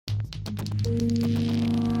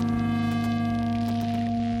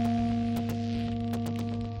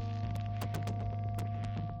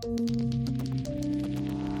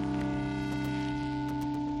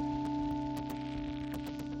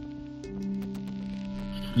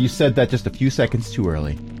You said that just a few seconds too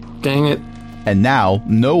early. Dang it. And now,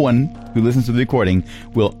 no one who listens to the recording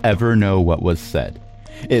will ever know what was said.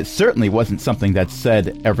 It certainly wasn't something that's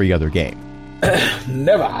said every other game.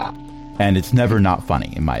 Never. And it's never not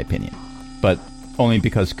funny, in my opinion. But only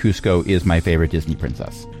because Kuzco is my favorite Disney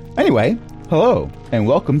princess. Anyway, hello, and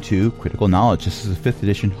welcome to Critical Knowledge. This is the 5th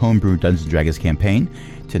edition Homebrew Dungeons & Dragons campaign.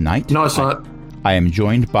 Tonight... No, it's not. I am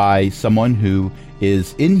joined by someone who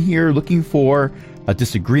is in here looking for a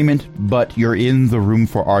disagreement, but you're in the room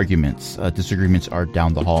for arguments. Disagreements are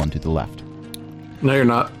down the hall and to the left. No, you're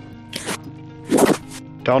not.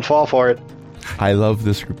 Don't fall for it. I love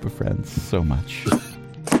this group of friends so much.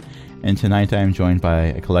 And tonight I am joined by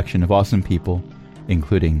a collection of awesome people,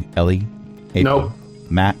 including Ellie, April, Nope.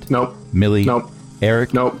 Matt, Nope. Millie, Nope.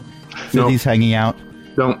 Eric, Nope. Cindy's hanging out,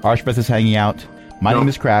 Nope. Archbeth is hanging out, my Nope. name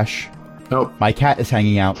is Crash, Nope. my cat is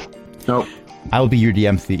hanging out, Nope. I will be your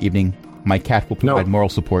DM for the evening, my cat will provide Nope. moral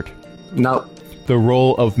support. Nope. The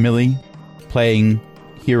role of Millie, playing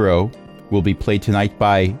Hero, will be played tonight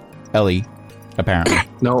by Ellie, apparently.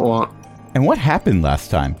 No, it won't. And what happened last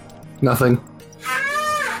time? Nothing.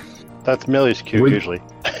 That's Millie's cue, usually.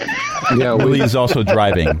 Yeah, Millie is also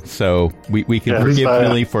driving, so we can Yeah, forgive fine.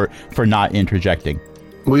 Millie for not interjecting.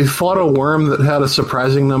 we fought a worm that had a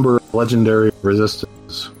surprising number of legendary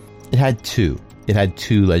resistances. It had two. It had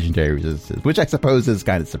two legendary resistances, which I suppose is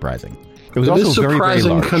kind of surprising. It was It is also very, very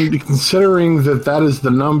surprising large. considering that is the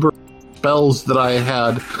number of spells that I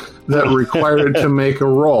had that required to make a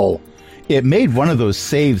roll. It made one of those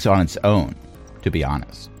saves on its own, to be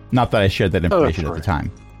honest. Not that I shared that information at the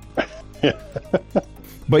time.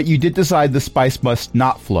 But you did decide the spice must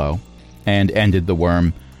not flow, and ended the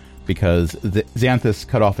worm because the Xanthus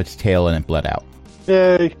cut off its tail and it bled out.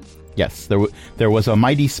 Yay. Yes, there was a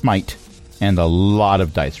mighty smite and a lot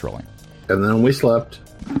of dice rolling. And then we slept.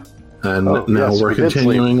 And Oh, now yes, we're we did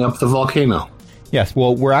continuing up the volcano. Yes,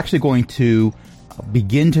 well, we're actually going to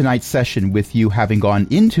begin tonight's session with you having gone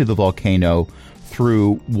into the volcano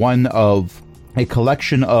through one of a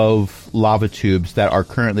collection of lava tubes that are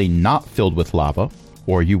currently not filled with lava,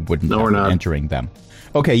 or you wouldn't No, we're be not. entering them.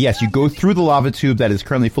 Okay, yes, you go through the lava tube that is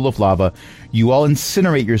currently full of lava. You all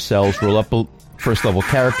incinerate yourselves, roll up a first level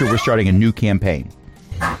character. We're starting a new campaign.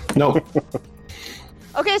 No,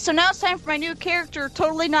 Okay, so now it's time for my new character,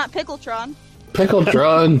 totally not Pickletron.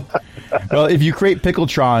 Pickletron. Well, if you create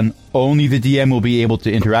Pickletron, only the DM will be able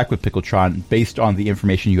to interact with Pickletron based on the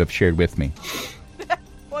information you have shared with me.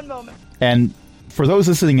 One moment. And for those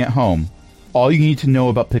listening at home, all you need to know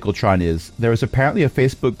about Pickletron is there is apparently a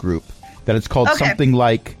Facebook group that it's called Okay. something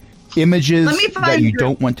like images Let me that find you your-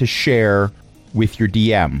 don't want to share with your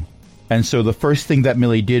DM. And so the first thing that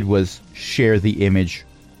Millie did was share the image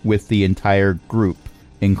with the entire group,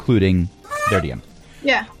 including their DM.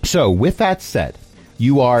 Yeah. So with that said,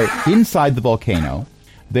 you are inside the volcano.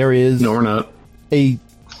 There is No, we're not. a...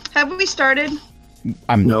 Have we started?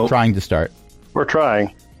 I'm Nope. trying to start. We're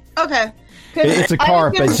trying. Okay. It's a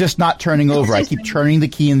car, but it's just not turning over. I keep turning the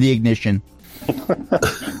key in the ignition.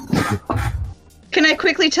 Can I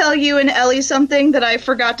quickly tell you and Ellie something that I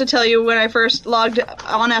forgot to tell you when I first logged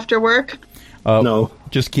on after work? No.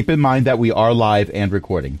 Just keep in mind that we are live and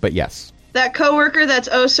recording, but yes. That coworker that's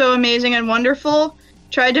oh so amazing and wonderful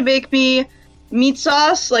tried to make me meat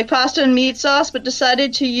sauce, like pasta and meat sauce, but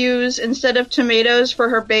decided to use, instead of tomatoes for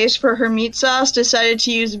her base for her meat sauce, decided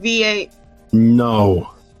to use V8. No.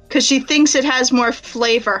 Because she thinks it has more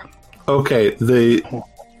flavor. Okay, the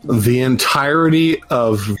entirety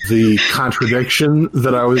of the contradiction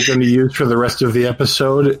that I was going to use for the rest of the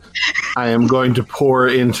episode, I am going to pour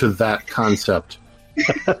into that concept.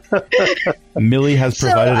 Millie has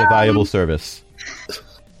provided a valuable service.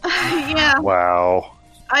 Yeah, Wow.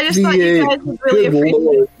 I just thought you guys would really Good appreciate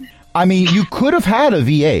Lord. it. I mean, you could have had a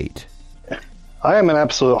V8. I am an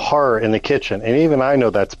absolute horror in the kitchen, and even I know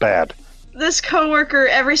that's bad. This coworker,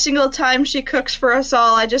 every single time she cooks for us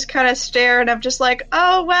all, I just kind of stare and I'm just like,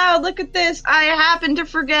 oh wow, look at this. I happened to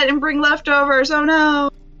forget and bring leftovers. Oh no.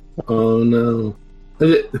 Oh no.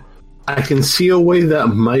 I can see a way that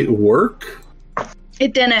might work,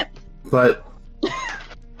 It didn't. but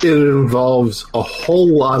it involves a whole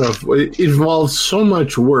lot of... It involves so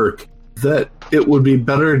much work that it would be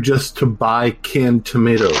better just to buy canned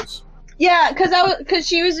tomatoes. Yeah, because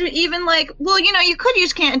she was even like, well, you know, you could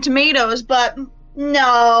use canned tomatoes, but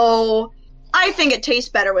no, I think it tastes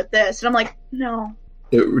better with this. And I'm like, no.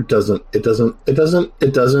 It doesn't.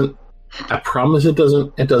 I promise it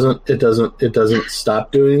doesn't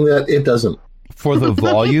stop doing that. It doesn't. For the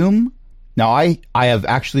volume, now I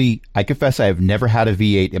confess I have never had a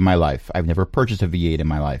V8 in my life. I've never purchased a V8 in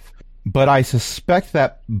my life. But I suspect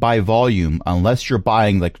that by volume, unless you're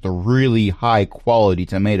buying like the really high quality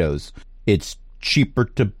tomatoes, it's cheaper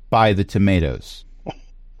to buy the tomatoes.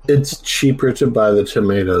 It's cheaper to buy the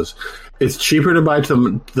tomatoes. It's cheaper to buy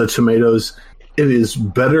the tomatoes. It is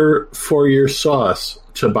better for your sauce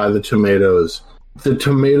to buy the tomatoes. The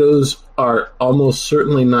tomatoes are almost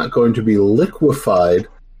certainly not going to be liquefied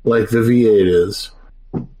like the V8 is.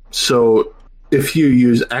 So if you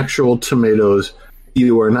use actual tomatoes,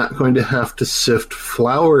 you are not going to have to sift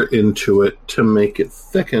flour into it to make it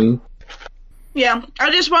thicken. Yeah, I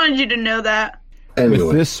just wanted you to know that. Anyway.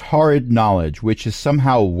 With this horrid knowledge, which is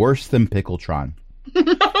somehow worse than Pickletron.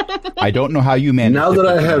 I don't know how you managed Now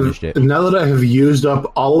that I have used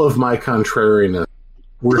up all of my contrariness,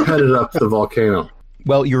 we're headed up the volcano.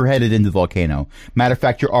 Well, you're headed into the volcano. Matter of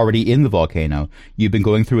fact, you're already in the volcano. You've been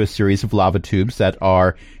going through a series of lava tubes that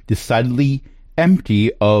are decidedly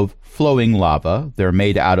empty of flowing lava. They're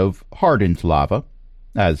made out of hardened lava,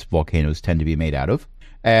 as volcanoes tend to be made out of.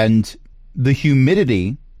 And the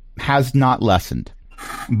humidity has not lessened,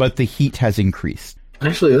 but the heat has increased.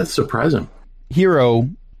 Actually, that's surprising. Hero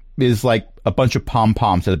is like a bunch of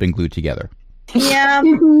pom-poms that have been glued together. Yeah.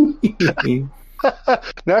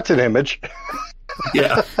 That's an image.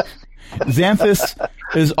 Yeah. Xanthus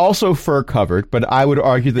is also fur covered, but I would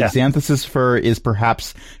argue that Xanthus's fur is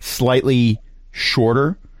perhaps slightly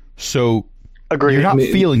shorter, so Agreed. you're not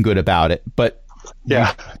feeling good about it, but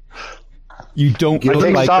you don't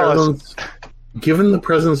Given like given the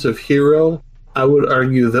presence of Hero, I would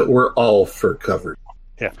argue that we're all fur covered.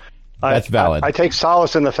 Yeah. That's valid. I take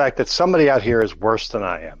solace in the fact that somebody out here is worse than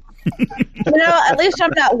I am. At least I'm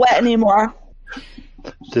not wet anymore.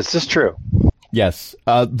 This is true. Yes.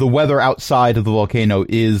 The weather outside of the volcano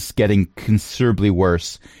is getting considerably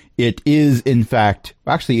worse. It is, in fact,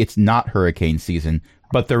 actually, it's not hurricane season,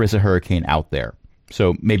 but there is a hurricane out there.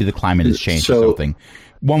 So maybe the climate has changed or something.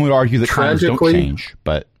 One would argue that climates don't change,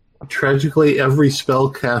 but... Tragically, every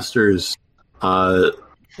spellcaster's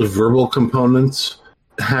verbal components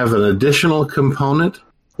have an additional component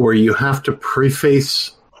where you have to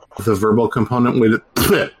preface the verbal component with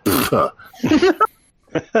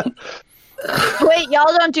Wait,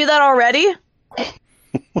 y'all don't do that already?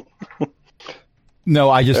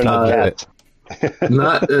 No, I just love it.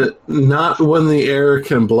 Not when the air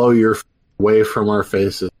can blow your away from our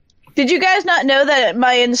faces. Did you guys not know that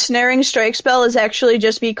my ensnaring strike spell is actually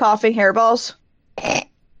just me coughing hairballs?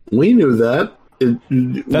 We knew that.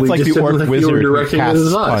 That's like the orc wizard who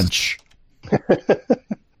casts punch.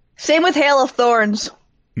 Same with Hail of Thorns.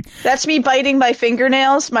 That's me biting my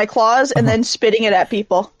fingernails, my claws, and then spitting it at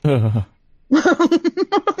people.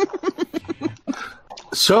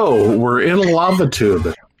 So, we're in a lava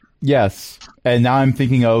tube. Yes, and now I'm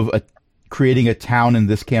thinking of creating a town in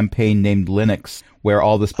this campaign named Linux, where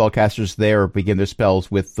all the spellcasters there begin their spells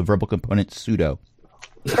with the verbal component pseudo.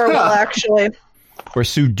 Or well, actually. Or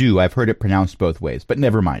pseudo. I've heard it pronounced both ways, but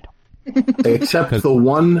never mind. Except the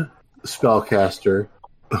one spellcaster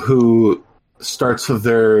who starts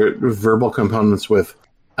their verbal components with,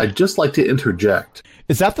 I'd just like to interject.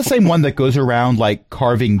 Is that the same one that goes around like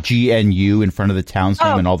carving GNU in front of the town's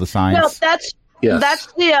name and all the signs? No,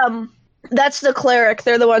 that's the cleric.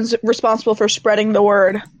 They're the ones responsible for spreading the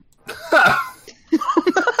word.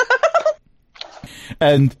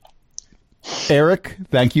 And Eric,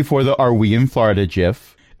 thank you for the Are We in Florida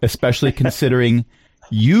GIF, especially considering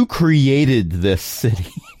you created this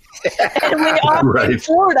city. And we are in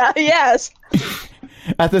Florida, yes.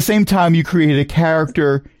 At the same time, you created a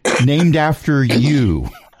character named after you.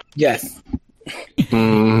 Yes.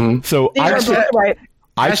 Mm-hmm. So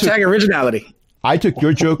Hashtag originality. I took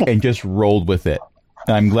your joke and just rolled with it.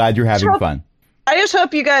 And I'm glad you're having fun. I just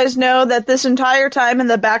hope you guys know that this entire time in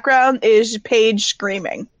the background is Paige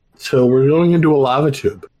screaming. So we're going into a lava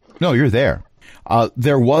tube. No, you're there.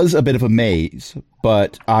 There was a bit of a maze,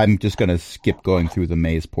 but I'm just going to skip going through the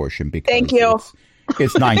maze portion because Thank you.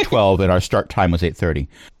 It's 9:12 and our start time was 8:30.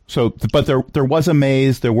 So, but there was a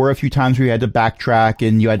maze. There were a few times where you had to backtrack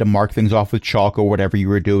and you had to mark things off with chalk or whatever you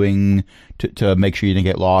were doing to make sure you didn't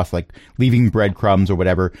get lost, like leaving breadcrumbs or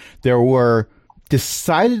whatever. There were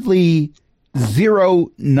decidedly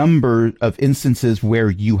zero number of instances where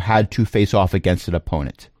you had to face off against an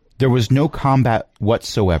opponent. There was no combat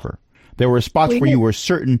whatsoever. There were spots where you were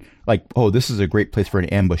certain, like, oh, this is a great place for an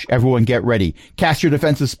ambush. Everyone get ready. Cast your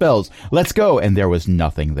defensive spells. Let's go. And there was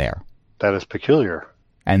nothing there. That is peculiar.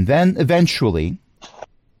 And then eventually,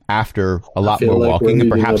 after a lot feel more like walking we're and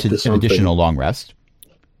leading perhaps up to an something. additional long rest.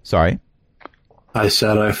 Sorry. I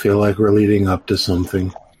said I feel like we're leading up to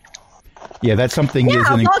something. Yeah, that something is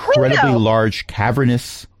an incredibly large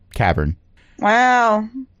cavernous cavern Wow.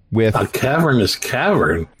 with A cavernous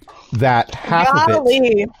cavern. that half of it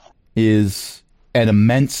Golly. is an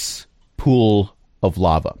immense pool of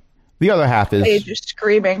lava. The other half is Paige is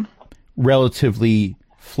screaming. relatively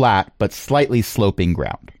flat but slightly sloping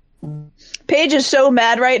ground. Paige is so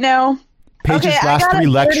mad right now. Paige's Okay, I last got a 3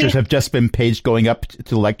 lectures 30 have just been Paige going up to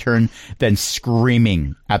the lectern, then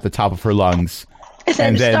screaming at the top of her lungs.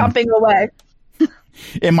 And then stomping away.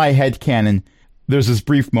 In my head canon, there's this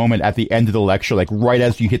brief moment at the end of the lecture, like right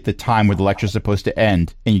as you hit the time where the lecture's supposed to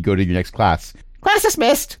end, and you go to your next class. Class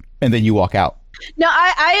dismissed! And then you walk out. No,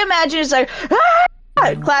 I imagine it's like,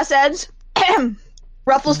 "Ah!" Class ends,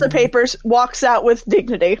 ruffles the papers, walks out with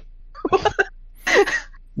dignity.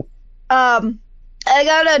 I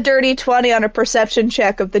got a dirty 20 on a perception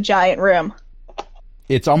check of the giant room.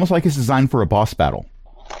 It's almost like it's designed for a boss battle.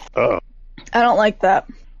 Oh, I don't like that.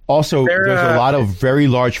 Also, there's a lot of very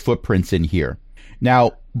large footprints in here.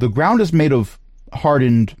 Now, the ground is made of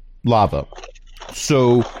hardened lava.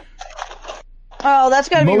 So Oh, that's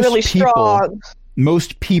got to be Most really people- strong.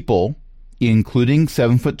 most people, including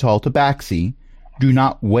 7-foot-tall Tabaxi, do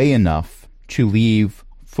not weigh enough to leave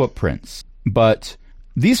footprints. But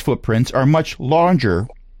these footprints are much larger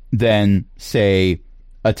than, say,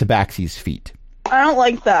 a Tabaxi's feet. I don't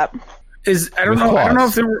like that. I don't know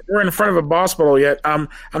if we're in front of a boss battle yet. I'm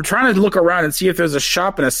trying to look around and see if there's a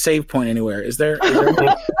shop and a save point anywhere. Is there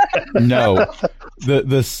No. The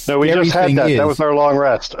no, we scary just had thing that. is That was our long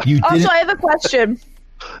rest. you didn't. Also, I have a question.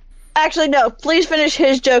 Actually, no. Please finish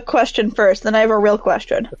his joke question first. Then I have a real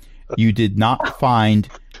question. You did not find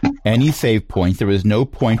any save points. There was no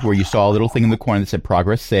point where you saw a little thing in the corner that said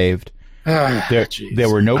progress saved. There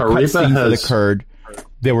were no Ariba cutscenes that has- occurred.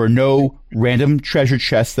 There were no random treasure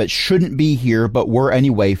chests that shouldn't be here but were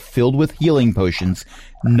anyway filled with healing potions.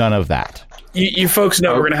 None of that. you folks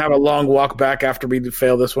know we're going to have a long walk back after we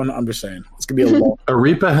fail this one? I'm just saying. It's going to be a long...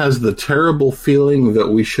 Aripa has the terrible feeling that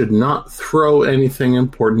we should not throw anything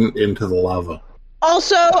important into the lava.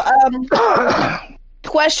 Also,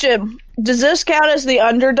 question. Does this count as the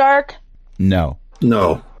Underdark? No.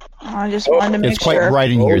 No. I just wanted to make It's quite sure.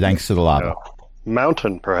 bright in here thanks to the lava.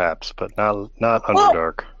 Mountain, perhaps, but not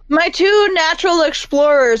Underdark. My two natural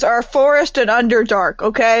explorers are Forest and Underdark,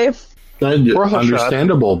 okay? Worth a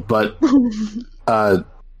Understandable, but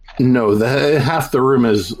no, half the room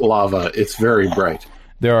is lava. It's very bright.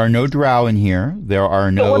 There are no drow in here. There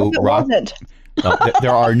are But what no if it rock. wasn't?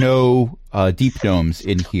 There are no deep domes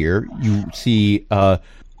in here. You see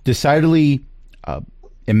decidedly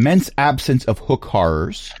immense absence of hook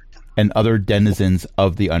horrors and other denizens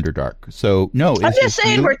of the Underdark. So, no. I'm just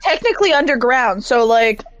saying we're technically underground, so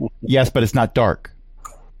like, Yes, but it's not dark.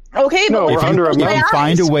 okay, No, but we're under a If mountain. you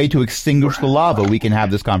find a way to extinguish the lava, we can have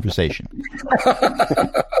this conversation.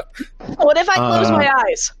 what if I close my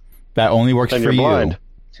eyes? That only works Then for you're you. blind.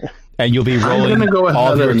 And you'll be rolling gonna go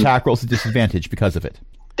all of ahead your and- attack rolls at disadvantage because of it.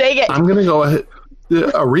 Dang it. I'm going to go ahead.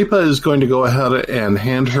 Aripa is going to go ahead and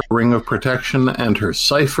hand her ring of protection and her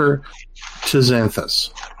cipher to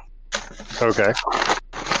Xanthus. Okay.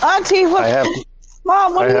 Auntie, what? I have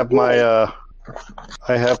Mom, what I are you have doing?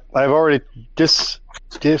 my I've already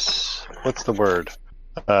what's the word?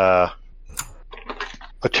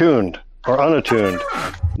 Attuned or unattuned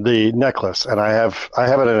the necklace, and I have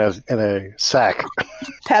it in a sack.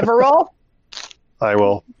 Peveril? I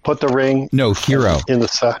will put the ring No, hero. in the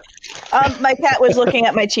sack. My cat was looking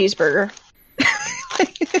at my cheeseburger.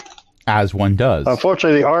 As one does.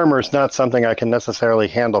 Unfortunately, the armor is not something I can necessarily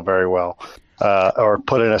handle very well, or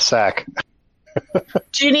put in a sack.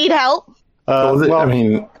 Do you need help? Well, I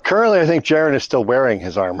mean, currently, I think Jaren is still wearing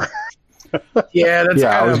his armor. Yeah, that's yeah,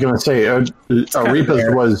 I kind was of... going to say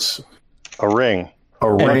Aripa's was A ring.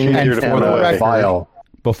 a ring and and for the a record- vial.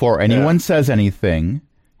 Before anyone says anything,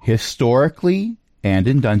 historically and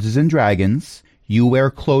in Dungeons and Dragons, you wear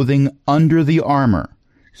clothing under the armor.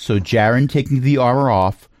 So Jaren taking the armor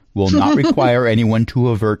off will not require anyone to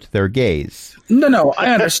avert their gaze. No,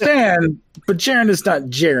 I understand, but Jaren is not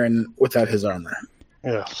Jaren without his armor.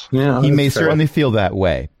 Yes. Yeah, He may that's fair. certainly feel that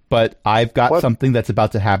way, but I've got What? something that's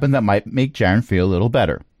about to happen that might make Jaren feel a little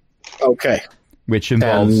better, Okay. which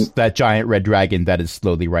involves And- that giant red dragon that is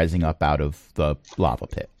slowly rising up out of the lava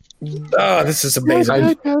pit. Oh, this is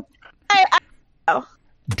amazing.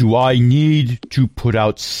 Do I need to put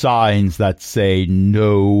out signs that say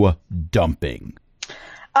no dumping? It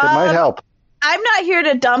might help. I'm not here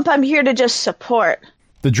to dump. I'm here to just support.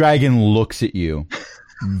 The dragon looks at you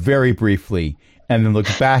very briefly and then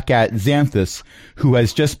looks back at Xanthus, who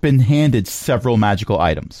has just been handed several magical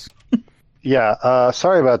items. Yeah,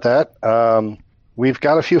 sorry about that. We've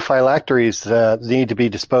got a few phylacteries that need to be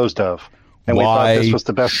disposed of. And we thought this was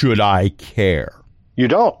the best. Should I care? You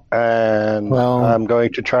don't. And I'm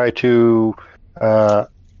going to try to...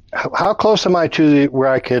 how close am I to where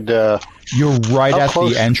I could... You're right at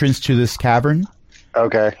the entrance to this cavern.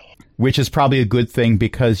 Okay. Which is probably a good thing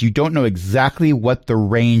because you don't know exactly what the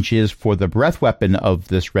range is for the breath weapon of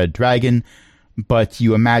this red dragon, but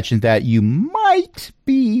you imagine that you might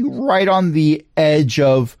be right on the edge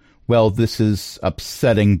of, well, this is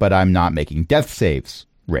upsetting, but I'm not making death saves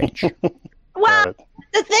range. Well,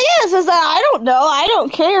 the thing is that I don't know. I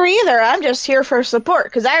don't care either. I'm just here for support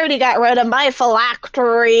because I already got rid of my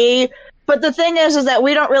phylactery. But the thing is that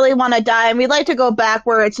we don't really want to die, and we'd like to go back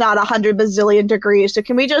where it's not 100 bazillion degrees. So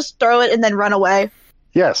can we just throw it and then run away?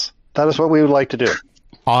 Yes, that is what we would like to do.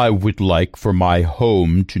 I would like for my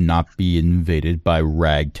home to not be invaded by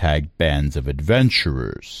ragtag bands of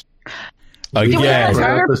adventurers. Again, put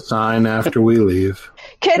up a sign after we leave.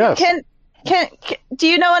 Can do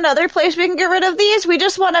you know another place we can get rid of these? We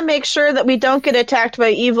just want to make sure that we don't get attacked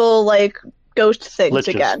by evil, like, ghost things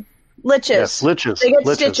again. Liches. Yes, liches. They get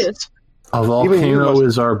stitches. A volcano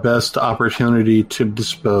is our best opportunity to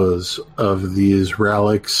dispose of these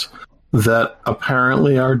relics that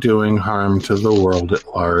apparently are doing harm to the world at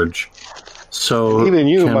large. So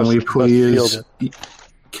can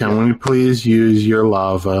we please use your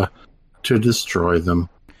lava to destroy them?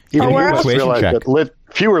 Even you must realize that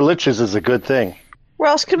fewer liches is a good thing. Where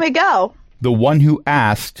else can we go? The one who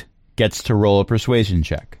asked gets to roll a persuasion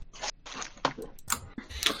check.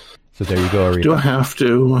 So there you go, Aretha. Do I have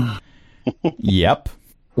to? Yep.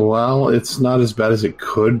 Well, it's not as bad as it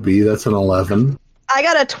could be. That's an 11. I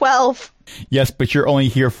got a 12. Yes, but you're only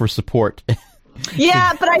here for support.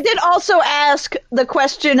 Yeah, but I did also ask the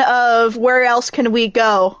question of where else can we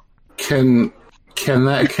go? Can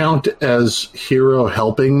that count as Hero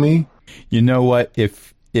helping me? You know what?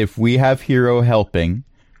 If we have Hero helping,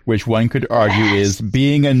 which one could argue is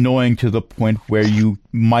being annoying to the point where you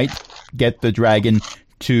might get the dragon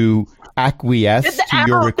to acquiesce to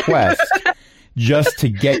your request just to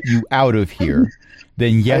get you out of here,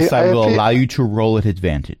 then yes, I will allow you to roll at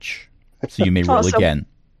advantage. So you may roll again.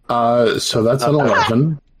 So that's an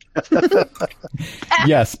 11.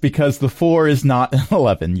 Yes, because the 4 is not an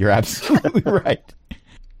 11. You're absolutely right.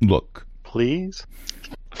 Look. Please?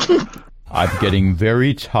 I'm getting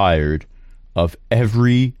very tired of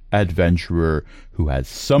every adventurer who has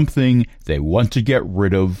something they want to get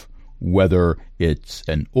rid of, whether it's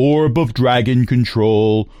an orb of dragon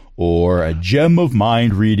control, or a gem of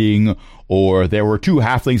mind reading, or there were 2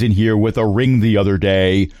 halflings in here with a ring the other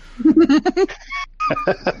day.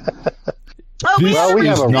 This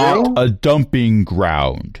is not a dumping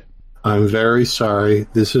ground. I'm very sorry.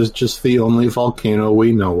 This is just the only volcano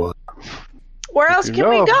we know of. Where else can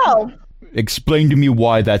we go? Explain to me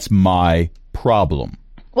why that's my problem.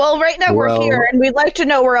 Well, right now we're here, and we'd like to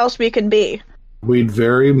know where else we can be. We'd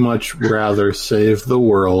very much rather save the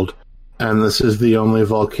world, and this is the only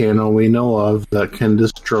volcano we know of that can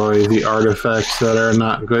destroy the artifacts that are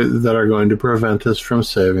not good, that are going to prevent us from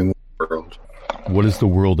saving the world. What has the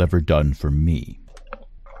world ever done for me?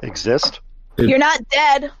 Exist? You're not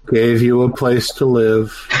dead. Gave you a place to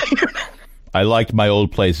live. I liked my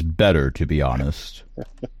old place better, to be honest.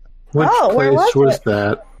 Which place was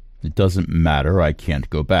that? It doesn't matter. I can't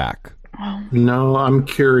go back. No, I'm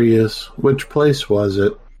curious. Which place was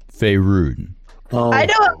it? Faerun. Oh. I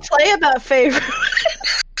know a play about Faerun.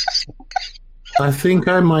 I think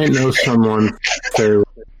I might know someone. Faerun.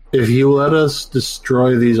 If you let us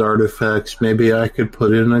destroy these artifacts, maybe I could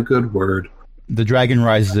put in a good word. The dragon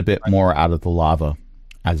rises a bit more out of the lava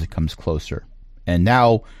as it comes closer. And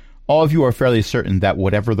now, all of you are fairly certain that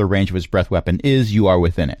whatever the range of his breath weapon is, you are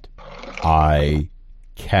within it. I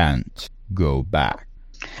can't go back.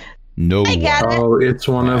 No one. Oh, it's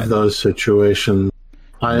one of those situations.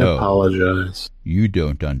 I apologize. You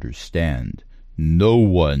don't understand. No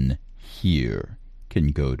one here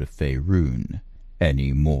can go to Faerun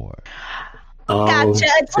anymore. Oh, gotcha.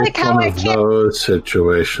 It's like how I can't. Those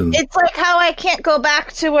situations. It's like how I can't go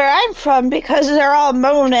back to where I'm from because they're all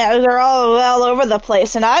monads. They're all over the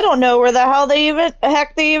place, and I don't know where the hell they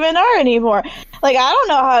even are anymore. Like I don't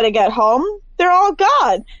know how to get home. They're all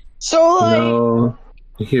gone. So like. No,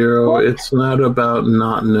 Hero. It's not about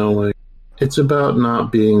not knowing. It's about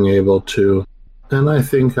not being able to. And I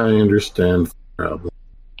think I understand the problem.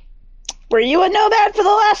 Were you a nomad for the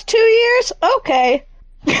last 2 years? Okay.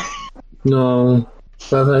 No,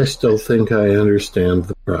 but I still think I understand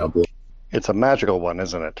the problem. It's a magical one,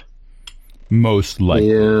 isn't it? Most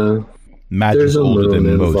likely. Yeah. Magic's older than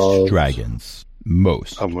most involved. dragons.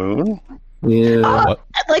 Most. A moon? Yeah.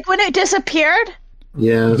 Like when it disappeared?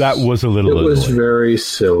 Yes. That was a little It was annoying. very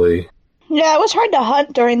silly. Yeah, it was hard to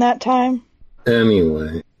hunt during that time.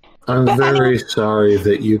 Anyway, I'm very sorry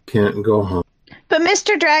that you can't go home. But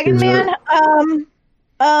Mr. Dragon Is Man,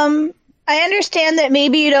 I understand that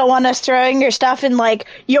maybe you don't want us throwing your stuff in like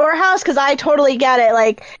your house, because I totally get it.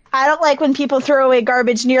 Like, I don't like when people throw away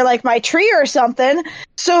garbage near like my tree or something.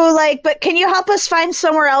 So like, but can you help us find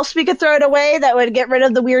somewhere else we could throw it away that would get rid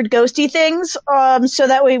of the weird ghosty things? So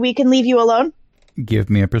that way we can leave you alone. Give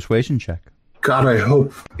me a persuasion check. God, I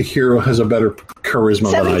hope Hero has a better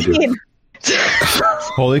charisma than I do. 17.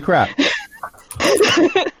 Holy crap.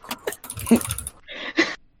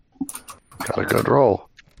 Got a good roll.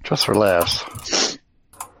 Just for laughs.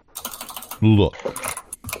 Look.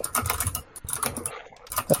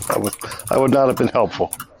 I would not have been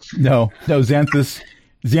helpful. No,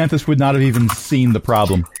 Xanthus would not have even seen the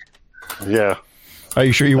problem. Yeah. Are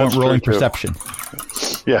you sure you weren't That's rolling true, too. perception?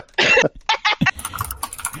 Yeah.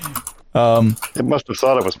 It must have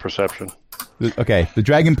thought it was perception. Okay, the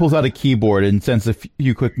dragon pulls out a keyboard and sends a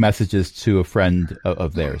few quick messages to a friend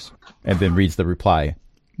of theirs, and then reads the reply.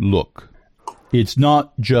 Look, it's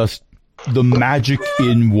not just the magic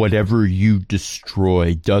in whatever you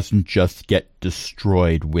destroy doesn't just get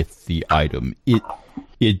destroyed with the item.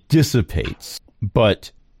 It dissipates,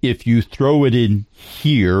 but if you throw it in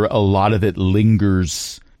here, a lot of it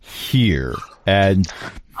lingers here, and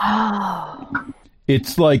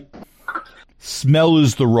it's like... Smell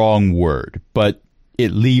is the wrong word, but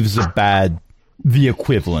it leaves the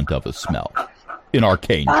equivalent of a smell in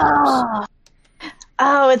arcane terms.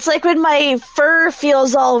 Oh, it's like when my fur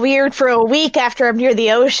feels all weird for a week after I'm near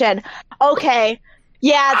the ocean. Okay.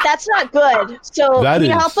 Yeah, that's not good. So can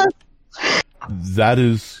you help us? That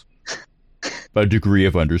is a degree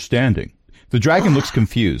of understanding. The dragon looks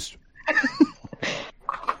confused.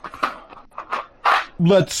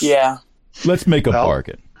 Let's make a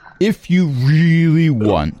bargain. If you really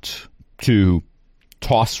want to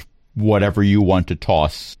toss whatever you want to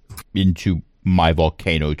toss into my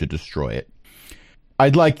volcano to destroy it,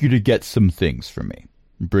 I'd like you to get some things for me.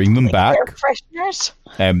 Bring them back. Air fresheners?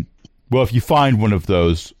 And, well, if you find one of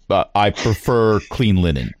those, I prefer clean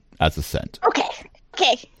linen as a scent.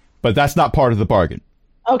 Okay. But that's not part of the bargain.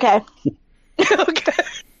 Okay. Okay.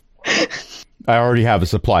 I already have a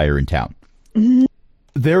supplier in town. Mm-hmm.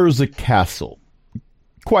 There is a castle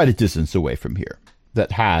quite a distance away from here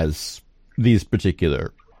that has these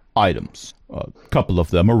particular items. A couple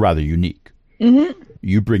of them are rather unique. Mm-hmm.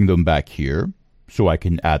 You bring them back here so I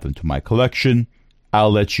can add them to my collection.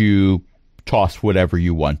 I'll let you toss whatever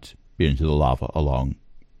you want into the lava along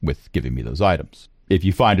with giving me those items. If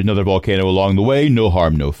you find another volcano along the way, no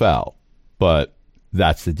harm, no foul. But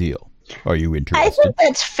that's the deal. Are you interested? I think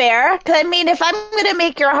that's fair. Because, I mean, if I'm going to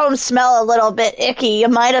make your home smell a little bit icky, you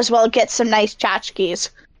might as well get some nice tchotchkes.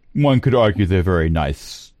 One could argue they're very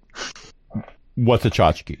nice. What's a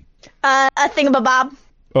tchotchke? A thingamabob.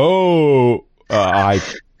 Oh,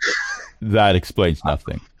 that explains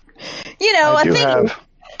nothing. You know, I a do thing.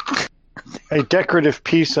 have a decorative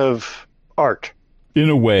piece of art. In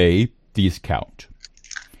a way, these count.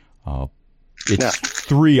 It's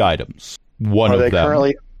 3 items. One of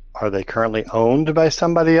them. Are they currently owned by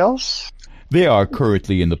somebody else? They are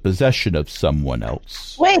currently in the possession of someone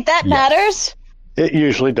else. Wait, that matters? It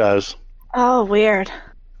usually does. Oh, weird.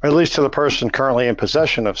 Or at least to the person currently in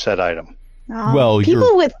possession of said item. Oh, Well,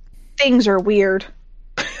 people with things are weird.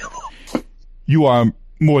 You are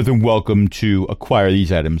more than welcome to acquire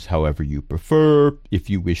these items however you prefer. If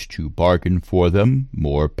you wish to bargain for them,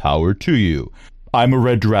 more power to you. I'm a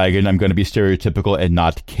red dragon. I'm going to be stereotypical and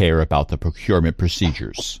not care about the procurement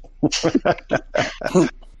procedures.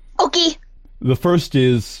 Okay. The first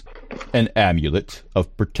is an amulet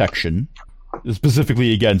of protection,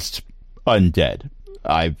 specifically against undead.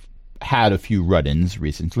 I've had a few run-ins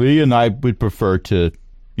recently, and I would prefer to,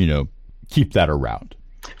 keep that around.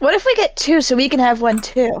 What if we get 2 so we can have one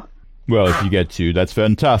too? Well, if you get 2, that's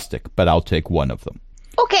fantastic, but I'll take one of them.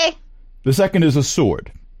 Okay. The second is a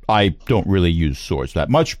sword. I don't really use swords that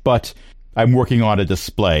much, but I'm working on a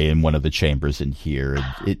display in one of the chambers in here,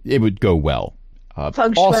 and it would go well.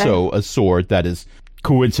 Also, a sword that is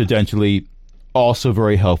coincidentally also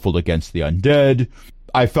very helpful against the undead.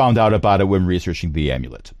 I found out about it when researching the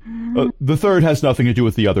amulet. The third has nothing to do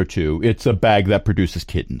with the other 2. It's a bag that produces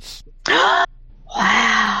kittens.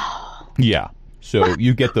 Wow. Yeah. So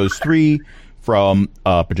you get those 3 from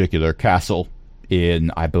a particular castle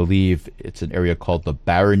in, I believe, it's an area called the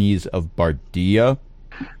Baronies of Bardia,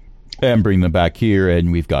 and bring them back here,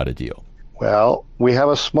 and we've got a deal. Well, we have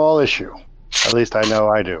a small issue. At least I know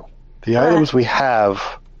I do. The items we have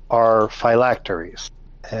are phylacteries.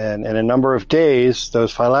 And in a number of days,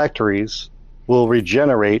 those phylacteries will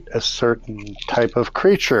regenerate a certain type of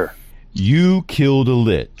creature. You killed a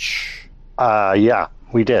lich. Yeah,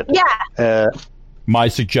 we did. Yeah. My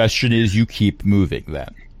suggestion is you keep moving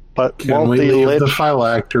then. But Can we leave the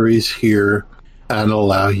phylacteries here and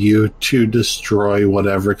allow you to destroy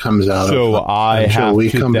whatever comes out so of them I until have we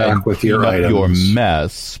to come then back with clean your up items? your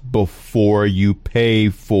mess before you pay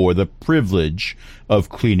for the privilege of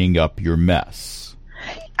cleaning up your mess.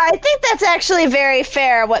 I think that's actually very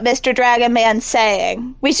fair, what Mr. Dragon Man's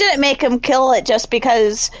saying. We shouldn't make him kill it just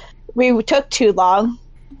because we took too long.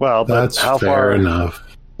 Well, but That's how fair enough.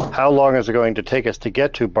 How long is it going to take us to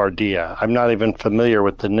get to Bardia? I'm not even familiar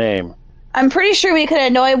with the name. I'm pretty sure we could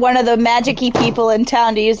annoy one of the magic-y people in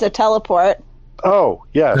town to use the teleport. Oh,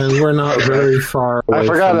 yes. And we're not very far away. I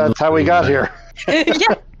forgot that's how we got here.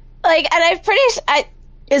 Yeah. And I'm pretty...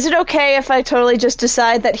 is it okay if I totally just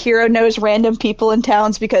decide that Hero knows random people in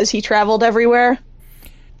towns because he traveled everywhere?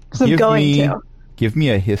 Because I'm going to. Give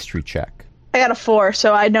me a history check. I got a 4,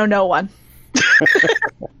 so I know no one.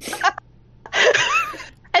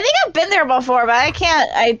 I think I've been there before, but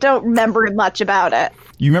I don't remember much about it.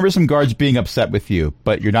 You remember some guards being upset with you,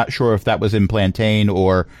 but you're not sure if that was in Plantain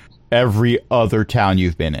or every other town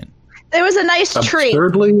you've been in. It was a nice treat.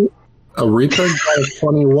 Thirdly, Aretha got a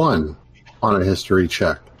 21 on a history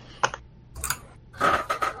check.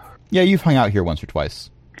 Yeah, you've hung out here once or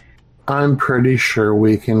twice. I'm pretty sure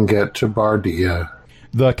we can get to Bardia.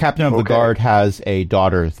 The captain of the guard has a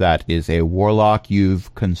daughter that is a warlock.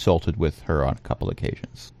 You've consulted with her on a couple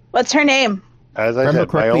occasions. What's her name? As I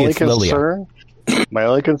said, my only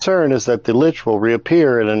concern is that the Lich will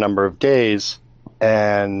reappear in a number of days,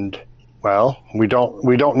 and well, we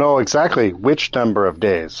don't know exactly which number of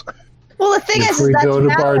days. Well, the thing If is we that's go to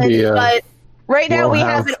valid, Bardia, but right now we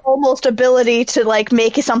have an almost ability to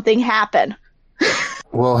make something happen.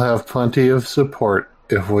 We'll have plenty of support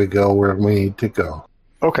if we go where we need to go.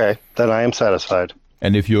 Okay, then I am satisfied.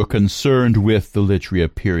 And if you're concerned with the Lich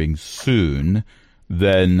reappearing soon,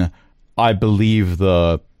 then I believe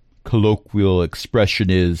the colloquial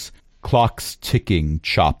expression is clock's ticking,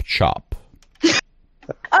 chop chop.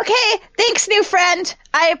 Okay, thanks, new friend.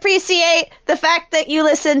 I appreciate the fact that you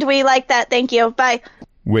listened. We like that. Thank you. Bye.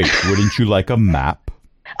 Wait, wouldn't you like a map?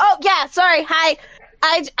 Oh yeah, sorry. Hi.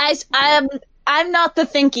 I'm not the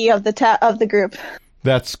thinky of the group.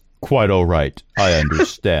 That's quite all right. I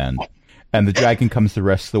understand. And the dragon comes the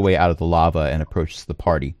rest of the way out of the lava and approaches the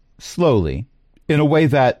party slowly, in a way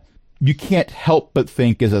that you can't help but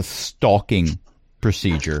think is a stalking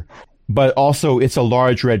procedure. But also, it's a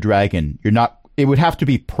large red dragon. It would have to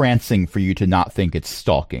be prancing for you to not think it's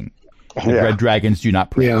stalking. Yeah. Red dragons do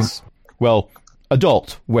not prance. Yeah. Well,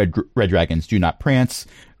 adult red dragons do not prance.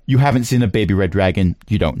 You haven't seen a baby red dragon.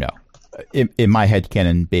 You don't know. In my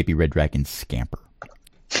headcanon, baby red dragons scamper.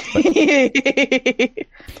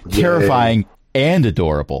 Terrifying and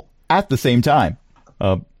adorable at the same time.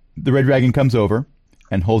 The red dragon comes over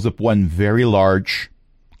and holds up one very large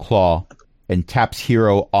claw and taps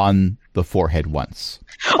Hero on the forehead once.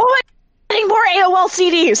 Oh, I'm getting more AOL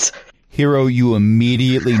CDs! Hero, you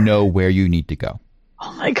immediately know where you need to go.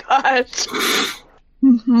 Oh my gosh.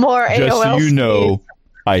 More AOL CDs. Just so you know,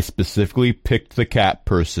 I specifically picked the cat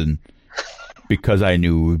person because I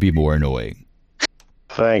knew it would be more annoying.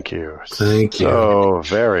 Thank you. Thank you. So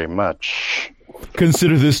very much.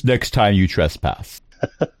 Consider this next time you trespass.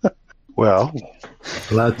 Well,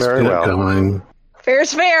 let's very get well. going.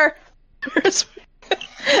 Fair's fair.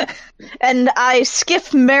 And I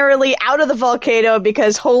skip merrily out of the volcano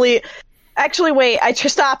because actually wait, I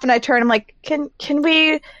just stop and I turn. I'm like, can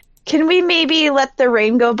we maybe let the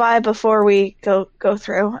rain go by before we go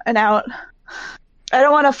through and out? I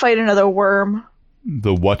don't want to fight another worm.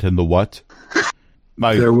 The what and the what?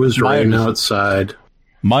 There was rain outside.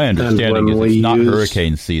 My understanding is it's not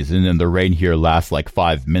hurricane season, and the rain here lasts like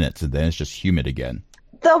 5 minutes, and then it's just humid again.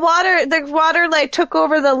 The water like took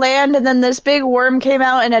over the land, and then this big worm came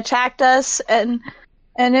out and attacked us, and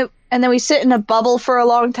then we sit in a bubble for a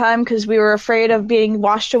long time because we were afraid of being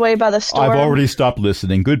washed away by the storm. I've already stopped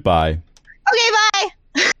listening. Goodbye. Okay,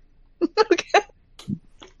 bye. Okay.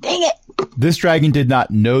 Dang it. This dragon did not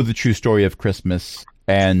know the true story of Christmas,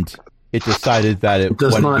 and it decided that it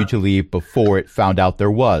wanted you to leave before it found out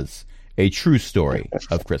there was a true story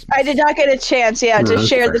of Christmas. I did not get a chance, to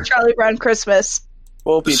share the Charlie Brown Christmas.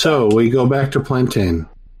 So we go back to Plantain.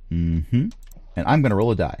 Mm-hmm. And I'm going to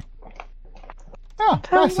roll a die. Ah,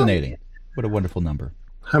 fascinating. What a wonderful number.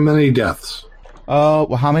 How many deaths?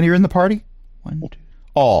 Well, how many are in the party? 1, 2.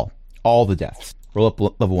 All All the deaths. Roll up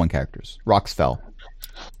level 1 characters. Rocks fell.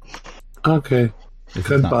 Okay.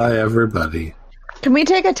 Goodbye, everybody. Can we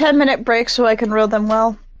take a 10-minute break so I can roll them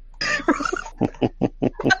well?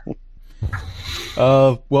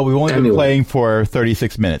 Well, we've only been playing for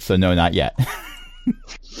 36 minutes, so no, not yet.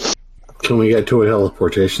 Can we get to a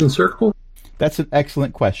teleportation circle? That's an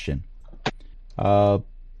excellent question. What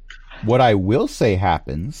I will say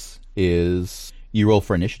happens is you roll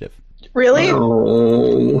for initiative. Really?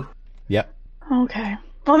 Oh. Yep. Okay.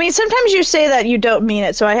 Well, I mean, sometimes you say that you don't mean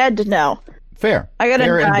it, so I had to know. Fair. I got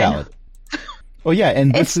Fair a 9. and valid. Oh yeah,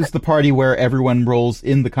 and this is the party where everyone rolls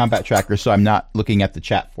in the combat tracker, so I'm not looking at the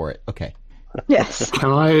chat for it. Okay. Yes.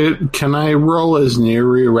 Can I roll as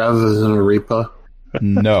Neri rather than Arepa?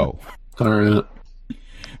 No. Darn it.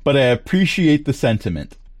 But I appreciate the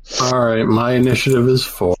sentiment. All right, my initiative is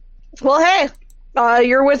 4. Well, hey,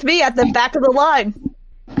 you're with me at the back of the line.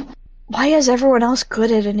 Why is everyone else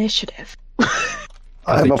good at initiative?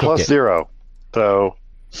 I'm a +0, so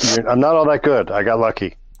I'm not all that good. I got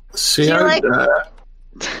lucky. See, I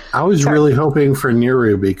was really hoping for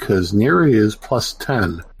Neri because Neri is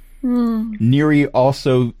 +10. Neri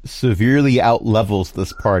also severely outlevels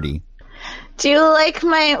this party. Do you like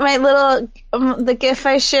my little the GIF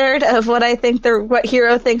I shared of what I think what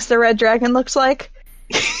Hero thinks the red dragon looks like?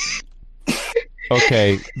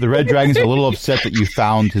 Okay, the red dragon's a little upset that you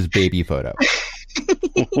found his baby photo.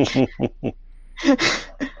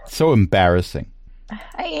 So embarrassing.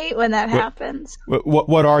 I hate when that happens.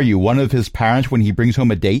 What are you? One of his parents when he brings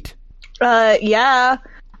home a date? Yeah.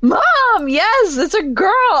 Mom, yes, it's a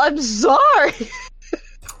girl. I'm sorry.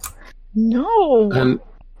 No. And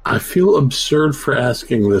I feel absurd for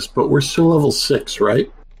asking this, but we're still level 6,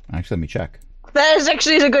 right? Actually, let me check. That is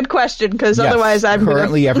actually a good question, because otherwise I'm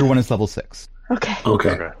currently everyone is level 6.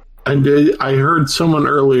 Okay. And I heard someone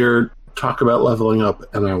earlier talk about leveling up,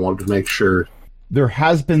 and I wanted to make sure. There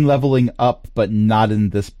has been leveling up, but not in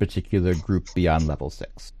this particular group beyond level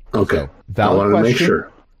 6. Okay. So, I wanted to make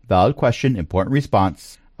sure. Valid question, important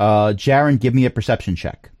response. Jaren, give me a perception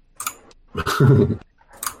check.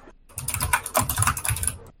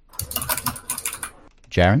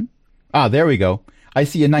 Jaren? Ah, there we go. I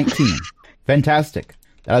see a 19. Fantastic.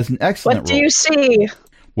 That is an excellent roll. What do you see?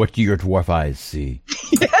 What do your dwarf eyes see?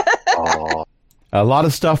 A lot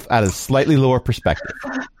of stuff at a slightly lower perspective.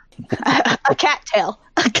 A cattail.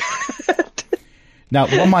 Now,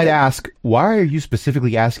 one might ask, why are you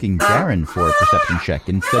specifically asking Jaren for a perception check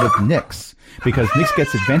instead of Nyx? Because Nyx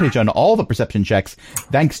gets advantage on all the perception checks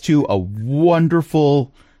thanks to a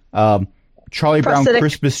wonderful Charlie Brown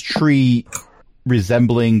Christmas tree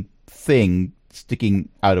resembling thing sticking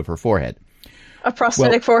out of her forehead. A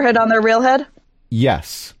prosthetic forehead on their real head?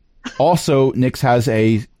 Yes. Also, Nyx has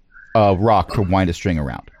a rock to wind a string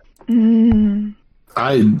around.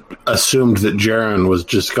 I assumed that Jaren was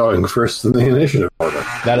just going first in the initiative order.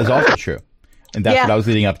 That is also true. And that's what I was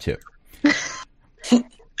leading up to.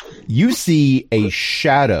 You see a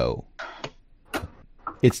shadow.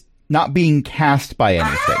 It's not being cast by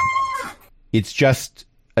anything. It's just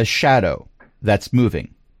a shadow that's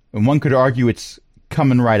moving. And one could argue it's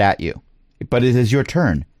coming right at you. But it is your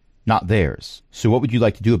turn, not theirs. So what would you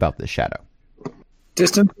like to do about this shadow?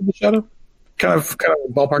 Distance of the shadow? Kind of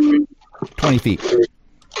ballpark. 20 feet.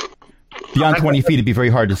 Beyond 20 feet, it'd be very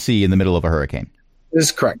hard to see in the middle of a hurricane. This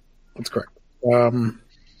is correct. That's correct. Oh,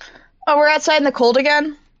 we're outside in the cold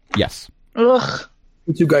again? Yes. Ugh.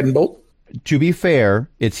 Two guiding bolt. To be fair,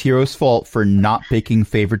 it's Hero's fault for not picking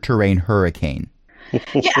favored terrain hurricane.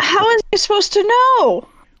 Yeah, how is he supposed to know?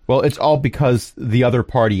 Well, it's all because the other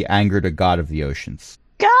party angered a god of the oceans.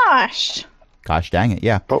 Gosh. Gosh dang it,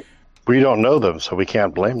 yeah. But we don't know them, so we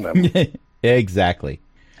can't blame them. Exactly.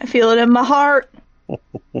 I feel it in my heart.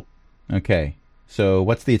 Okay, so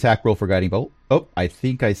what's the attack roll for Guiding Bolt? Oh, I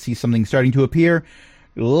think I see something starting to appear.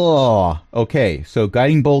 Ugh. Okay, so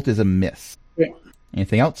Guiding Bolt is a miss. Yeah.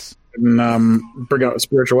 Anything else? And, bring out a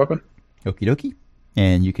spiritual weapon. Okie dokie.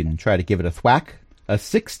 And you can try to give it a thwack. A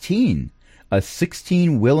 16. A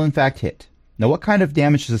 16 will in fact hit. Now, what kind of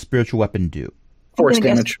damage does a spiritual weapon do? Force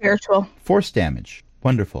damage. Spiritual. Force damage.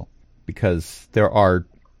 Wonderful. Because there are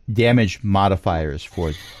damage modifiers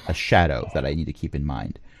for a shadow that I need to keep in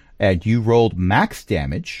mind. And you rolled max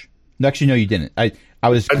damage. No, actually, no, you didn't. I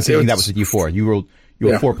was thinking that was a D4. You rolled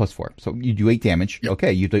 4 plus 4. So you do 8 damage. Yep.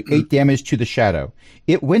 Okay, you do 8 damage to the shadow.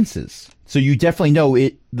 It winces. So you definitely know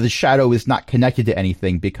the shadow is not connected to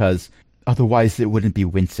anything because otherwise it wouldn't be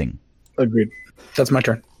wincing. Agreed. That's my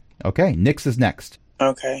turn. Okay, Nyx is next.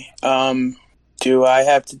 Okay. Do I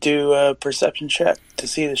have to do a perception check to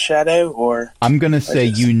see the shadow, or? I'm going to say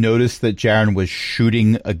you noticed that Jaren was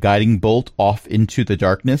shooting a guiding bolt off into the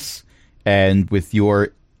darkness, And with your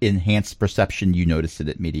enhanced perception, you notice it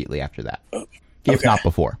immediately after that. If not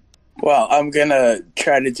before. Well, I'm going to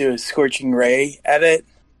try to do a Scorching Ray at it.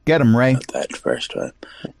 Get him, Ray. Not that first one.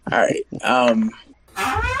 All right.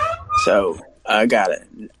 So I got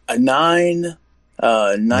it. A 9,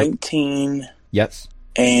 19. Yes.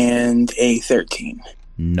 And a 13.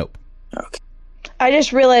 Nope. Okay. I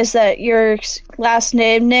just realized that your last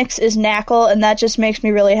name, Nix, is Knackle, and that just makes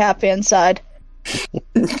me really happy inside.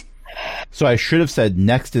 So I should have said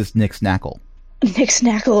next is Nix Knackle. Nix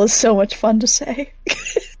Knackle is so much fun to say.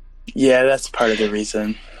 Yeah, that's part of the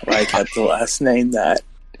reason why I kept the last name that.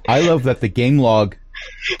 I love that the game log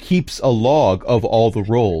keeps a log of all the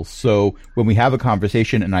rolls. So when we have a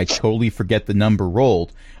conversation and I totally forget the number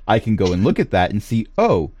rolled, I can go and look at that and see,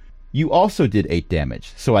 oh, you also did 8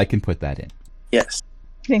 damage. So I can put that in. Yes.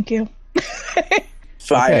 Thank you.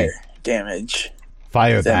 Fire damage.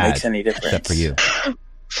 Fire if that bad, makes any difference. except for you.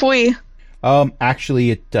 Fui.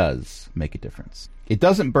 Actually, it does make a difference. It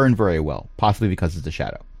doesn't burn very well, possibly because it's a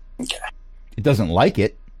shadow. Okay. It doesn't like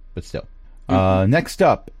it, but still. Next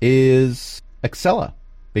up is Excella,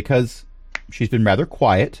 because she's been rather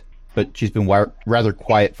quiet, but she's been rather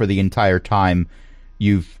quiet for the entire time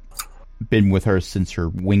you've been with her since her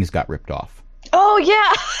wings got ripped off. Oh,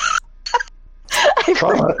 yeah! I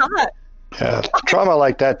Trauma. forgot. Yeah, trauma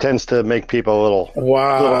like that tends to make people a little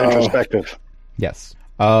introspective. Yes.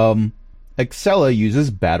 Excella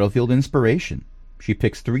uses Battlefield Inspiration. She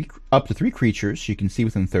picks up to 3 creatures she can see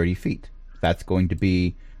within 30 feet. That's going to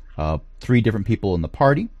be 3 different people in the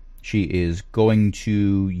party. She is going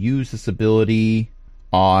to use this ability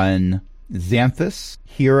on Xanthus,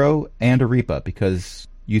 Hero, and Arepa, because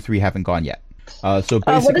you 3 haven't gone yet. So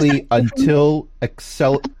basically, until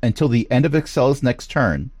the end of Excella's next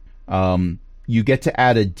turn, you get to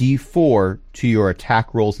add a D4 to your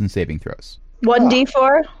attack rolls and saving throws.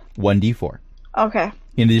 1d4? 1d4. Okay.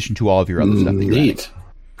 In addition to all of your other stuff that you're adding. Neat.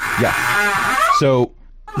 Yeah. So,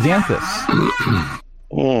 Xanthus.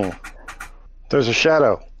 There's a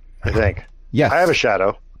shadow, I think. Yes. I have a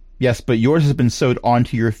shadow. Yes, but yours has been sewed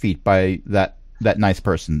onto your feet by that nice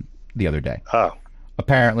person the other day. Oh.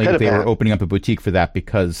 Apparently, Could have they were been. opening up a boutique for that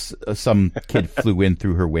because some kid flew in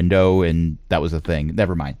through her window, and that was a thing.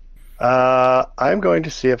 Never mind. I'm going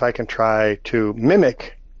to see if I can try to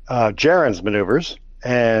mimic Jaren's maneuvers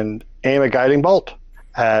and aim a guiding bolt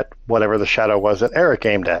at whatever the shadow was that Eric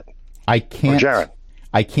aimed at. I can't. Jaren.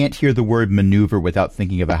 I can't hear the word maneuver without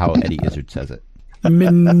thinking about how Eddie Izzard says it.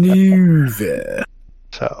 Maneuver.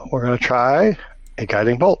 So we're going to try a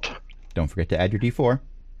guiding bolt. Don't forget to add your D4.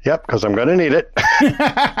 Yep, because I'm going to need it.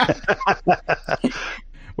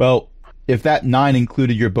 Well, if that 9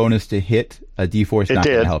 included your bonus to hit, a D4 is not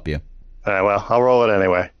going to help you. Well, I'll roll it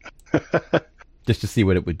anyway. Just to see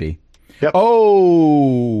what it would be. Yep.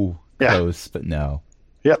 Oh! Yeah. Close, but no.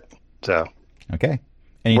 Yep. So Okay.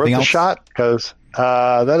 Anything worth else? a shot because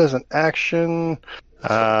that is an action.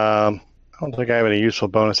 I don't think I have any useful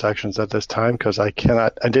bonus actions at this time because I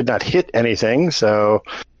did not hit anything. So,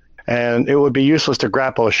 and it would be useless to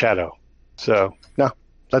grapple a shadow. So no,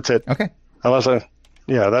 that's it. Okay.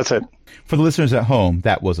 That's it. For the listeners at home,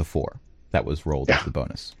 that was a 4. That was rolled as the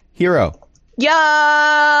bonus. Hero. Yeah,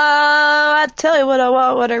 I tell you what I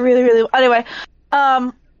want, what I really, really want. Anyway,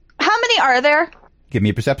 how many are there? Give me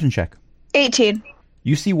a perception check. 18.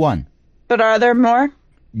 You see 1. But are there more?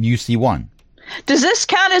 You see 1. Does this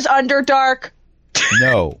count as Underdark?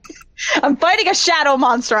 No. I'm fighting a shadow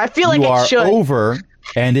monster. I feel like You it are should. over,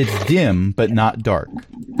 and it's dim, but not dark.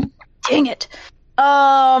 Dang it. So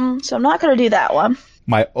I'm not going to do that one.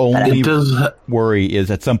 My only It does. worry is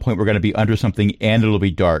at some point we're going to be under something and it'll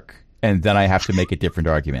be dark, and then I have to make a different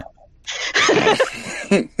argument.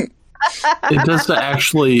 It does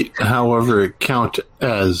actually, however, count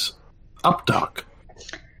as updog.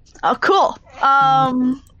 Oh, cool.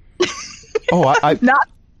 Oh, Not.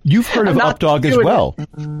 you've heard of I'm not Updog as doing well.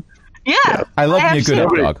 Yeah. I love have me a good seen it.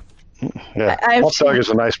 Updog. Yeah, I have Updog is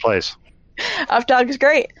a nice place. Updog is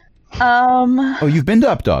great. Oh, you've been to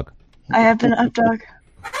Updog. I have been Updog.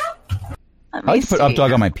 I like to put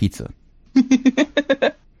Updog on my pizza.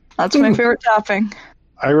 That's my favorite topping.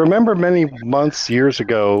 I remember many years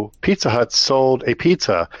ago, Pizza Hut sold a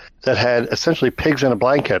pizza that had essentially pigs in a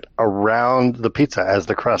blanket around the pizza as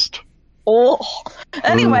the crust. Oh.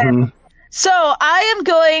 Anyway, Mhm. so I am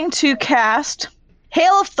going to cast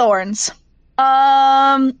Hail of Thorns.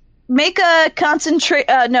 Make a concentrate.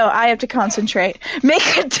 No, I have to concentrate. Make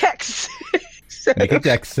a dex. save. Make a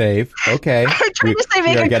dex save. Okay. I'm trying to say we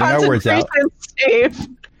make are a getting our words out.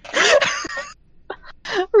 concentration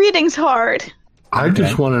save. Reading's hard. I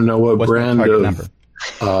just want to know what What's the brand target of number?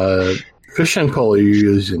 fish and coal are you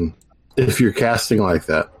using? if you're casting like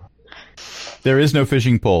that. There is no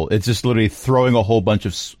fishing pole. It's just literally throwing a whole bunch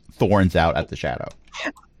of thorns out at the shadow.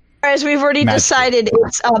 As we've already decided,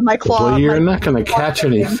 it's my claw. Well, you're not going to catch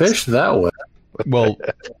any fish that way. Well,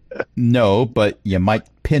 no, but you might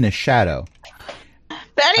pin a shadow.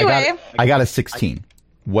 But anyway, I got a 16.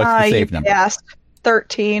 What's the save number? Yes,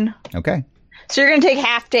 13. Okay. So you're going to take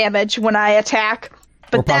half damage when I attack,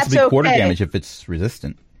 but or possibly that's okay. quarter damage if it's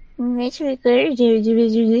resistant. What's the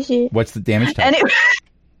damage type? Anyway,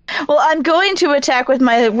 well, I'm going to attack with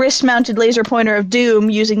my wrist-mounted laser pointer of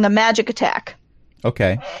doom using the magic attack.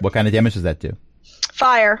 Okay. What kind of damage does that do?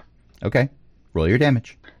 Fire. Okay. Roll your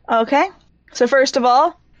damage. Okay. So first of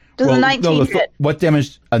all, does a 19 hit? What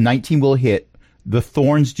damage? A 19 will hit. The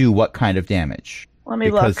thorns do what kind of damage? Let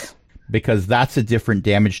me look. Because that's a different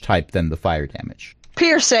damage type than the fire damage.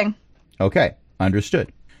 Piercing. Okay.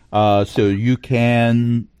 Understood. So you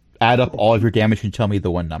can add up all of your damage and tell me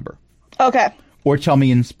the one number. Okay. Or tell me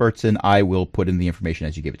in spurts and I will put in the information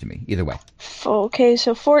as you give it to me. Either way. Okay,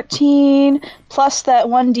 so 14 plus that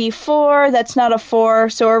 1d4. That's not a 4,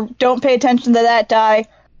 so don't pay attention to that die.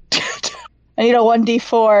 I need a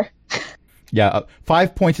 1d4. Yeah,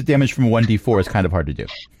 5 points of damage from a 1d4 is kind of hard to do.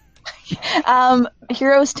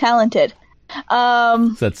 Hero's talented.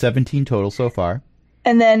 So that's 17 total so far.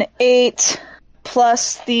 And then 8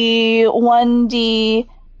 plus the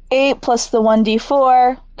 1d8 plus the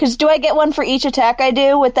 1d4. Because do I get one for each attack I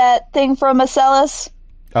do with that thing from Marcellus?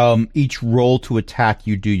 Each roll to attack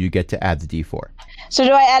you do, you get to add the d4. So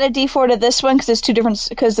do I add a d4 to this one because it's two different?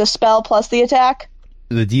 Because the spell plus the attack.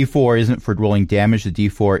 The d4 isn't for rolling damage. The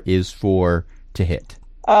d4 is for to hit.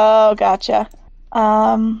 Oh, gotcha.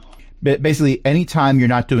 Basically, anytime you're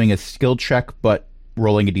not doing a skill check but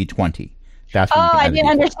rolling a d20, that's when you can add I didn't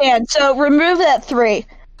understand. So remove that 3.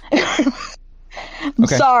 I'm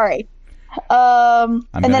okay. sorry. I'm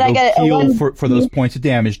and then I get heal for those points of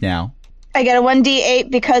damage now. I get a 1d8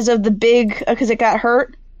 because of the because it got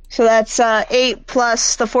hurt. So that's 8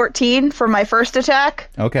 plus the 14 for my first attack.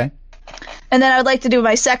 Okay. And then I would like to do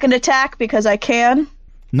my second attack because I can.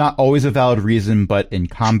 Not always a valid reason, but in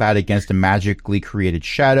combat against a magically created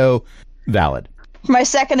shadow, valid. For my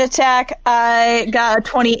second attack, I got a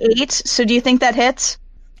 28. So do you think that hits?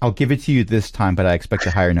 I'll give it to you this time, but I expect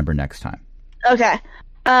a higher number next time. Okay.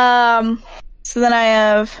 So then I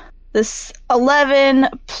have this 11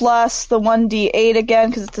 plus the 1d8 again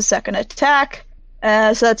because it's the second attack.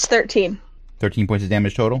 So that's 13. 13 points of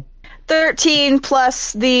damage total? 13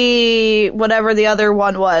 plus the whatever the other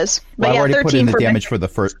one was. But Well, yeah, I already 13 put in the for damage for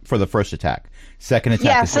the first attack. Second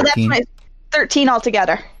attack is 13. Yeah, so that's my 13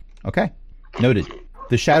 altogether. Okay. Noted.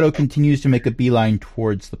 The shadow continues to make a beeline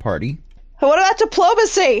towards the party. What about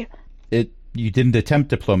diplomacy? You didn't attempt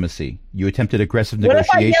diplomacy. You attempted aggressive What if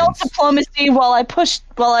I negotiations. yelled diplomacy while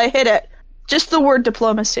I hit it? Just the word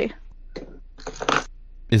diplomacy.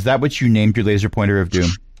 Is that what you named your laser pointer of doom?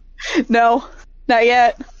 No, not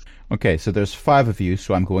yet. Okay, so there's 5 of you,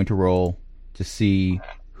 so I'm going to roll to see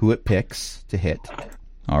who it picks to hit.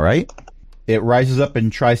 All right. It rises up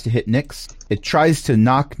and tries to hit Nyx. It tries to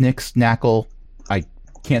knock Nyx knackle. I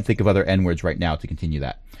can't think of other N-words right now to continue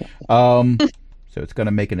that. So it's going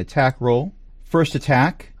to make an attack roll. First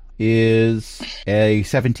attack is a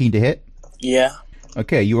 17 to hit. Yeah.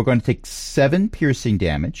 Okay, you are going to take 7 piercing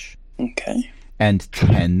damage. Okay. And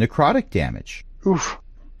 10 necrotic damage. Oof.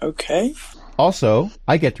 Okay. Also,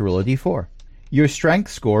 I get to roll a d4. Your strength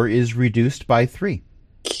score is reduced by 3.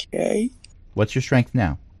 Okay. What's your strength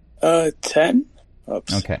now? 10.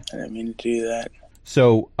 Oops. Okay. I didn't mean to do that.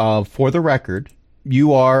 So, for the record,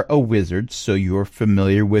 you are a wizard, so you're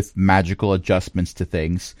familiar with magical adjustments to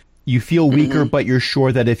things. You feel weaker, but you're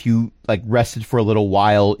sure that if you rested for a little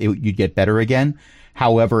while, you'd get better again.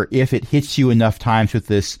 However, if it hits you enough times with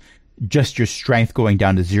this, just your strength going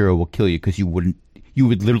down to 0 will kill you because you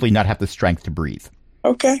would literally not have the strength to breathe.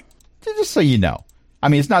 Okay. Just so you know. I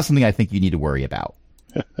mean, it's not something I think you need to worry about.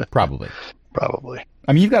 Probably. Probably.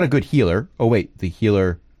 I mean, you've got a good healer. Oh, wait. The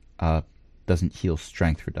healer doesn't heal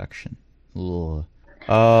strength reduction. So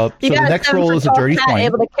the next roll is a dirty 20.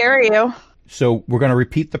 Able to carry you. So we're going to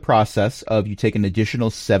repeat the process of you take an additional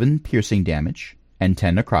 7 piercing damage and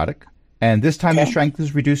 10 necrotic. And this time your strength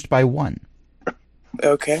is reduced by 1.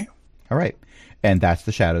 Okay. All right. And that's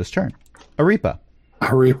the shadow's turn. Aripa.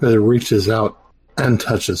 Aripa reaches out and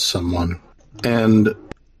touches someone. And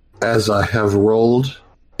as I have rolled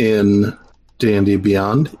in D&D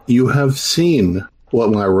Beyond, you have seen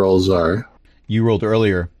what my rolls are. You rolled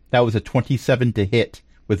earlier. That was a 27 to hit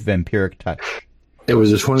with Vampiric Touch. It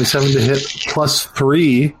was a 27 to hit plus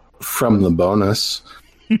 3 from the bonus.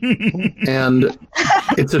 And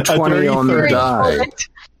it's a 20 on the die.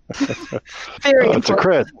 Very It's a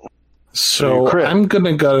crit. So I'm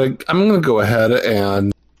gonna go ahead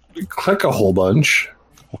and click a whole bunch.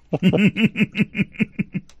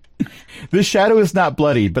 This shadow is not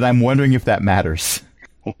bloodied, but I'm wondering if that matters.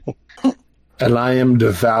 And I am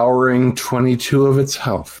devouring 22 of its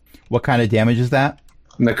health. What kind of damage is that?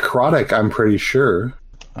 Necrotic, I'm pretty sure.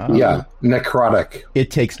 Yeah, necrotic.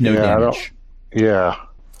 It takes no damage. Yeah.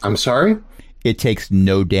 I'm sorry? It takes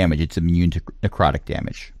no damage. It's immune to necrotic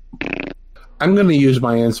damage. I'm going to use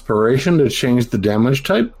my inspiration to change the damage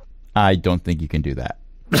type. I don't think you can do that.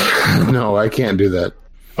 No, I can't do that.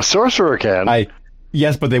 A sorcerer can.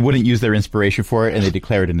 Yes, but they wouldn't use their inspiration for it, and they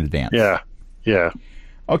declare it in advance. Yeah.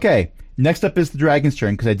 Okay, next up is the dragon's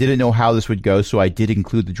turn, because I didn't know how this would go, so I did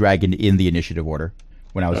include the dragon in the initiative order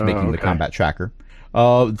when I was making the combat tracker.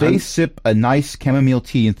 They sip a nice chamomile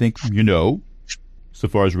tea and think, so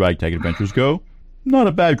far as Ragtag Adventures go, not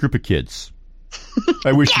a bad group of kids.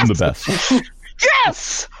 I wish them the best.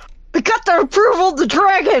 Yes! We got the approval of the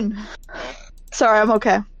dragon! Sorry, I'm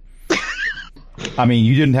okay. I mean,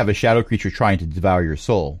 you didn't have a shadow creature trying to devour your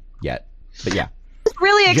soul yet, but yeah. I was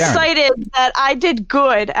really excited that I did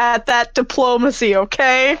good at that diplomacy,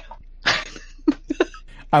 okay?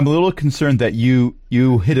 I'm a little concerned that you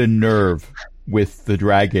hit a nerve with the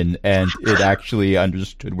dragon and it actually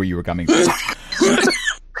understood where you were coming from.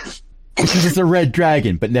 Because it's a red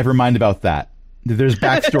dragon, but never mind about that. There's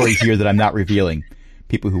backstory here that I'm not revealing.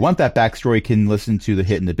 People who want that backstory can listen to the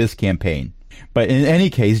Hit and Abyss campaign. But in any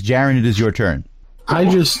case, Jaren, it is your turn.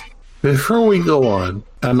 Before we go on,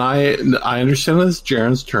 and I understand it's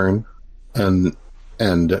Jaren's turn, and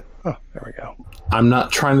there we go. I'm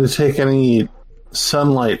not trying to take any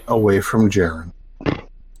sunlight away from Jaren,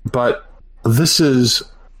 but this is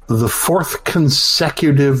the 4th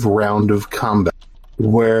consecutive round of combat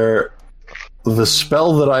where the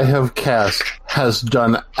spell that I have cast has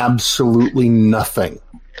done absolutely nothing.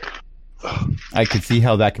 I can see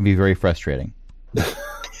how that can be very frustrating.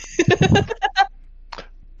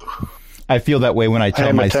 I feel that way when I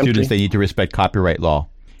tell my students they need to respect copyright law,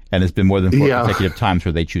 and it's been more than 4 consecutive times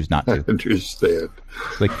where they choose not to. I understand.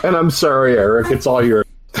 And I'm sorry, Eric. It's all your...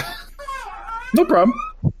 No problem.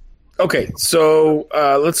 Okay, so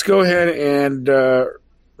let's go ahead and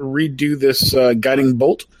redo this guiding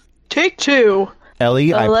bolt. Take 2.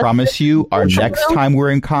 Ellie, I promise you, our next time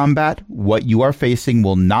we're in combat, what you are facing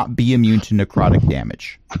will not be immune to necrotic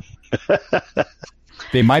damage.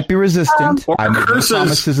 They might be resistant. I make no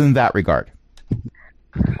promises in that regard.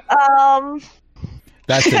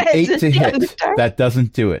 That's an 8 to hit. That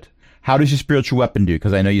doesn't do it. How does your spiritual weapon do?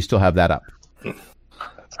 Because I know you still have that up.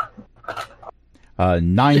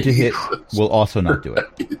 9 to hit will also not do it.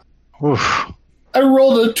 Oof. I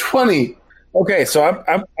rolled a 20. Okay, so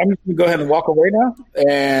I'm going to go ahead and walk away now,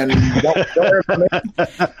 and don't worry about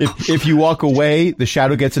it. If you walk away, the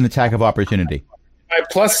shadow gets an attack of opportunity. My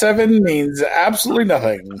 +7 means absolutely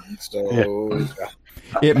nothing. So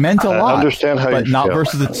it meant a lot, understand how but you not feel.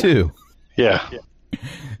 versus a 2. Yeah.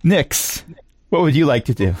 Nyx, what would you like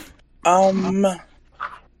to do? I'm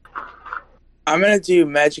gonna do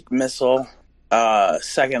magic missile,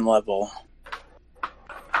 2nd level.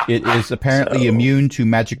 It is apparently immune to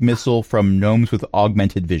magic missile from gnomes with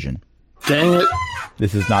augmented vision. Dang it.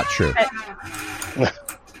 This is not true.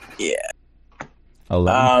 Yeah.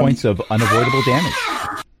 11 points of unavoidable damage.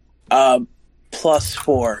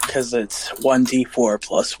 +4, because it's 1d4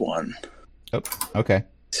 plus 1. Oh, okay.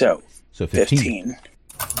 So 15.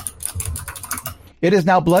 It is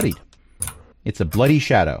now bloodied. It's a bloody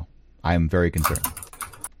shadow. I am very concerned.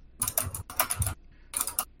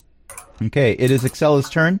 Okay, it is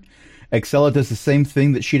Excella's turn. Excella does the same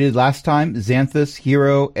thing that she did last time. Xanthus,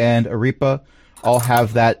 Hero, and Aripa all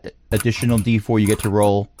have that additional D4 you get to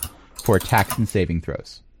roll for attacks and saving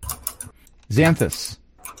throws. Xanthus.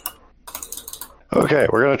 Okay,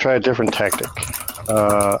 we're going to try a different tactic.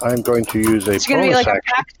 I'm going to use a bonus action. It's going to be like a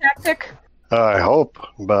pack tactic? I hope,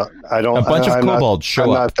 but I don't... A bunch of kobolds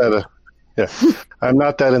show up. I'm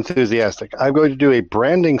not that enthusiastic. I'm going to do a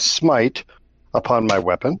branding smite upon my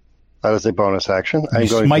weapon. That is a bonus action. I'm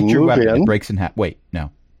going smite to your move weapon. in. It breaks in half. Wait, no.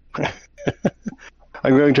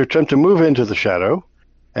 I'm going to attempt to move into the shadow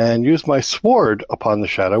and use my sword upon the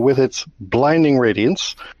shadow with its blinding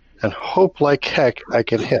radiance and hope like heck I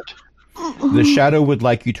can hit. The shadow would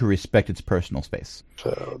like you to respect its personal space.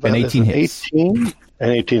 So an 18 hits.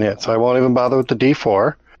 18 hits. I won't even bother with the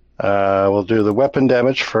D4. We'll do the weapon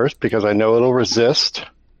damage first because I know it'll resist.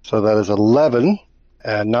 So that is 11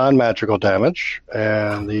 non-magical damage.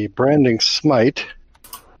 And the branding smite.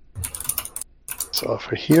 So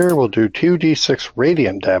for here, we'll do 2d6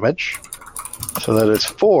 radiant damage. So that is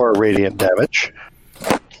 4 radiant damage.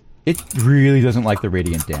 It really doesn't like the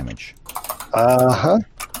radiant damage. Wait,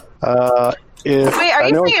 are you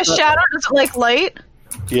saying a shadow doesn't like light?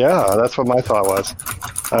 Yeah, that's what my thought was.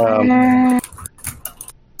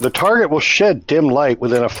 The target will shed dim light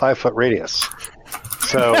within a 5-foot radius.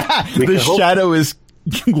 So the shadow is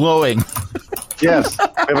glowing. Yes, we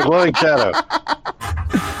have a glowing shadow.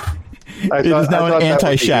 It is now an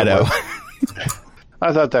anti-shadow.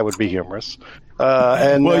 I thought that would be humorous. You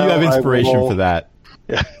have inspiration for that.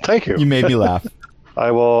 Yeah, thank you. You made me laugh.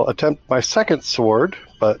 I will attempt my second sword,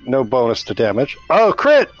 but no bonus to damage. Oh,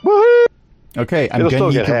 crit! Woohoo! Okay, I'm going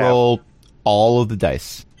to need to roll all of the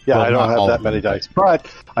dice. Yeah, I don't have that many dice.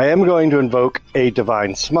 But I am going to invoke a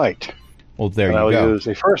Divine Smite. Well, there you go. go. I'll use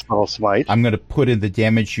a first level smite. I'm going to put in the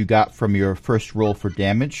damage you got from your first roll for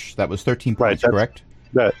damage. That was 13 points, correct?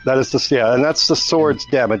 That is and that's the sword's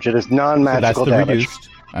damage. It is non-magical damage. That's the reduced.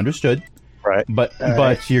 Understood. Right.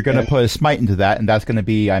 But you're going to put a smite into that, and that's going to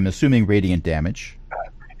be, I'm assuming, radiant damage.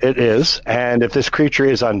 It is, and if this creature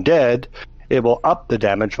is undead, it will up the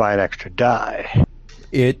damage by an extra die.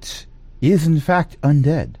 It is, in fact,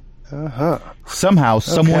 undead. Uh-huh. Somehow,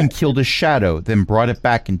 someone killed a shadow, then brought it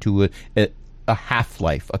back into a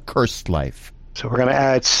half-life, a cursed life. So we're going to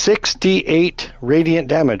add 6d8 radiant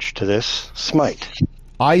damage to this smite.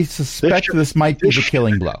 I suspect this might be the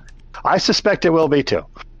killing blow. I suspect it will be, too.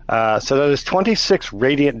 So that is 26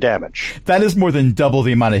 radiant damage. That is more than double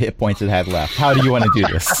the amount of hit points it had left. How do you want to do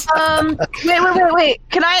this? Wait.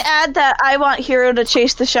 Can I add that I want Hero to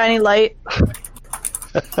chase the shiny light?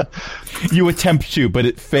 You attempt to, but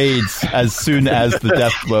it fades as soon as the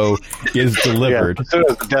death blow is delivered. Yeah, as soon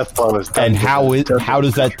as the death blow is done. And how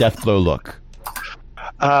does that death blow look?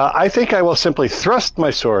 I think I will simply thrust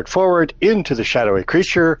my sword forward into the shadowy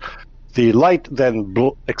creature. The light then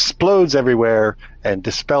explodes everywhere and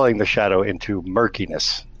dispelling the shadow into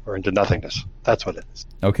murkiness or into nothingness. That's what it is.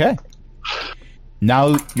 Okay.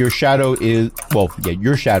 Now your shadow is... Well, yeah,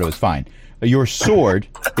 your shadow is fine. Your sword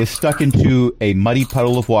is stuck into a muddy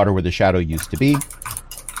puddle of water where the shadow used to be.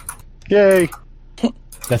 Yay.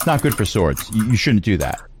 That's not good for swords. You shouldn't do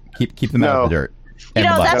that. Keep them out of the dirt.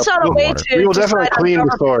 That's not a way to... We will definitely clean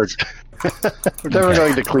the sword. We're definitely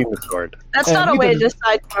going to clean the sword. That's not a way to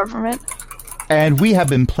decide government. And we have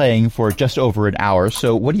been playing for just over an hour,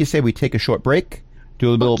 so what do you say we take a short break, do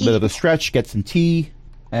a little bit of a stretch, get some tea,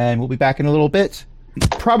 and we'll be back in a little bit?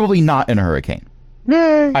 Probably not in a hurricane.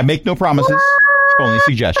 I make no promises, only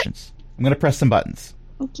suggestions. I'm going to press some buttons.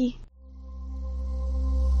 Okay.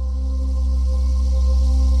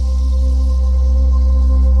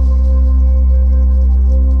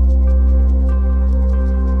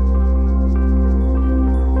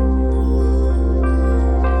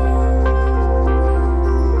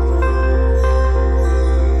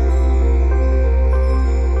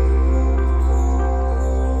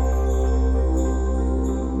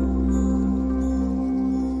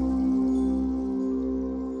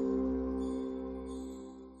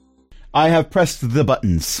 I have pressed the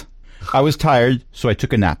buttons. I was tired, so I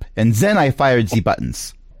took a nap. And then I fired the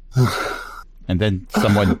buttons. And then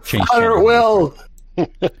someone changed Fire at will!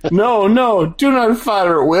 No, do not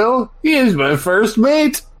fire at will. He is my first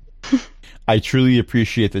mate. I truly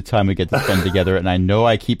appreciate the time we get to spend together, and I know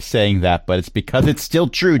I keep saying that, but it's because it's still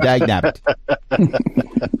true, dagnabbit.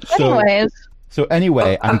 So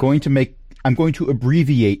anyway, I'm going to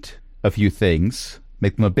abbreviate a few things,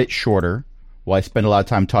 make them a bit shorter. Well, I spend a lot of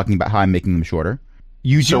time talking about how I'm making them shorter.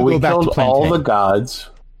 You do go back to Plantain. All the gods.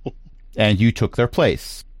 And you took their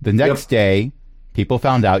place. The next day, people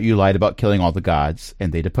found out you lied about killing all the gods,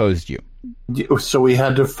 and they deposed you. So we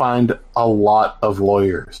had to find a lot of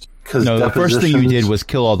lawyers. No, the first thing you did was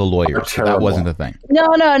kill all the lawyers. That wasn't the thing.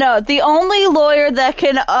 No. The only lawyer that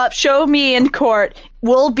can show me in court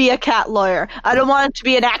will be a cat lawyer. I don't want it to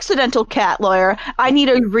be an accidental cat lawyer. I need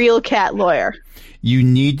a real cat lawyer. You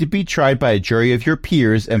need to be tried by a jury of your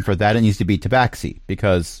peers, and for that it needs to be Tabaxi,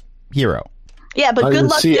 because hero. Yeah, but good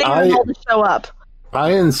luck getting them all to show up.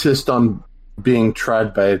 I insist on being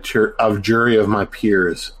tried by a jury of my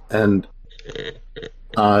peers, and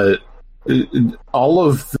all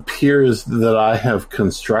of the peers that I have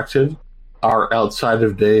constructed are outside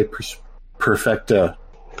of De Perfecta,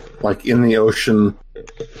 like in the ocean,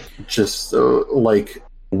 just like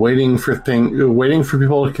waiting for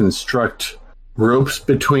people to construct ropes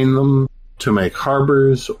between them to make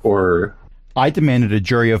harbors, or... I demanded a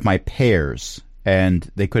jury of my pairs, and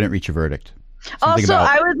they couldn't reach a verdict.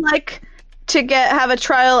 I would like to have a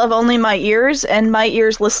trial of only my ears, and my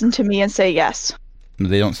ears listen to me and say yes.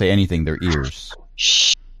 They don't say anything, they're ears.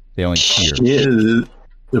 Shh. They only hear. Yeah,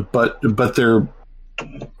 but they're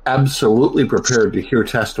absolutely prepared to hear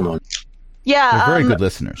testimony. Yeah, They're very good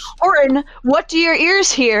listeners. Orin, what do your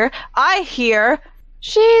ears hear? I hear,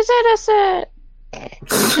 she's innocent.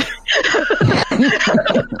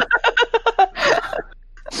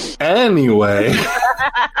 Anyway.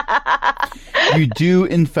 You do,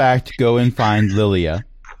 in fact, go and find Lilia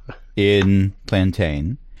in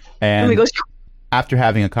Plantain. And he goes, after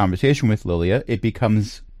having a conversation with Lilia, it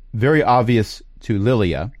becomes very obvious to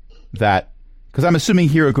Lilia that, because I'm assuming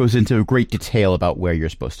Hero goes into great detail about where you're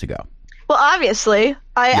supposed to go. well, obviously.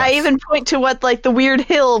 I even point to what, like, the weird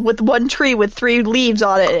hill with one tree with 3 leaves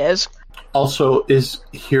on it is. Also, is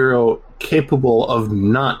Hero capable of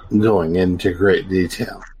not going into great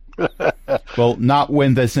detail? Well, not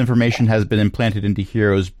when this information has been implanted into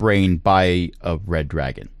Hero's brain by a red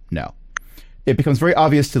dragon. No. It becomes very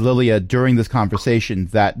obvious to Lilia during this conversation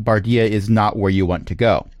that Bardia is not where you want to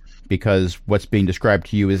go, because what's being described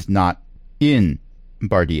to you is not in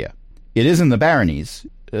Bardia. It is in the baronies,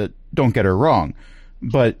 don't get her wrong,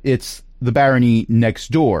 but it's the barony next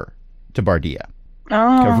door to Bardia.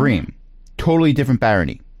 Kavrim. Totally different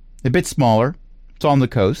barony. A bit smaller. It's on the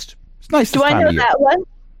coast. It's nice this Do I time know of year. that one?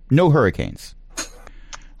 No hurricanes.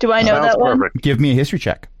 Do I know Sounds that one? perfect. Give me a history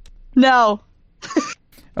check. No.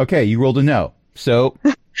 Okay, you rolled a no. So,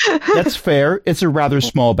 that's fair. It's a rather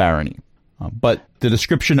small barony. But the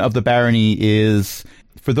description of the barony is,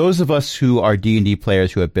 for those of us who are D&D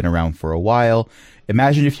players who have been around for a while,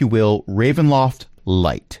 imagine, if you will, Ravenloft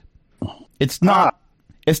light. It's not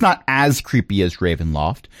as creepy as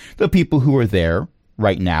Ravenloft. The people who are there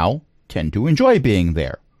right now tend to enjoy being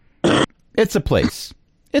there. It's a place.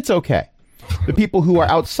 It's okay. The people who are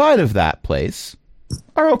outside of that place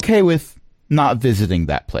are okay with not visiting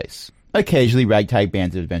that place. Occasionally, ragtag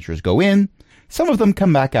bands of adventurers go in. Some of them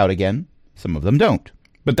come back out again. Some of them don't.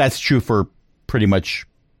 But that's true for pretty much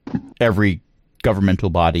every governmental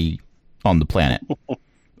body on the planet.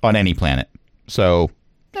 On any planet. So,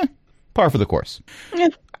 par for the course. Yeah.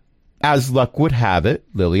 As luck would have it,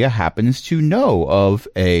 Lilia happens to know of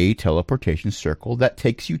a teleportation circle that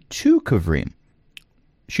takes you to Kavrim.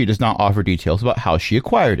 She does not offer details about how she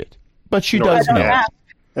acquired it, but she does know.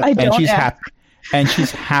 I don't And she's ask. happy. And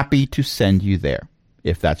she's happy to send you there,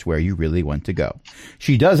 if that's where you really want to go.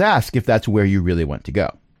 She does ask if that's where you really want to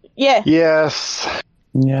go. Yeah. Yes.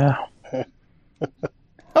 Yeah.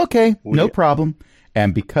 Okay, no problem.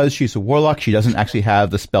 And because she's a warlock, she doesn't actually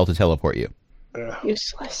have the spell to teleport you.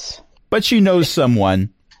 Useless. But she knows someone,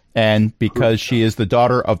 and because she is the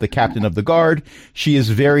daughter of the captain of the guard, she is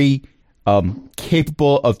very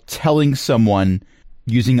capable of telling someone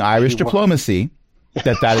using Irish diplomacy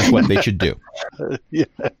that is what they should do. Yeah.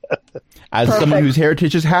 As someone whose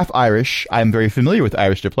heritage is half Irish, I am very familiar with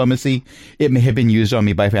Irish diplomacy. It may have been used on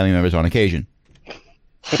me by family members on occasion.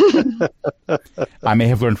 I may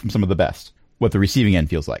have learned from some of the best what the receiving end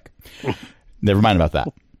feels like. Never mind about that.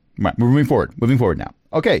 Right, we're moving forward now.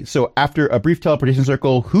 Okay, so after a brief teleportation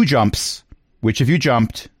circle, who jumps? Which of you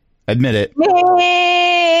jumped? Admit it.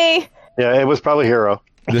 Me. Yeah, it was probably Hero.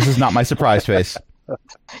 This is not my surprise face.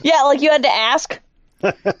 Yeah, like you had to ask.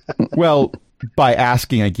 Well, by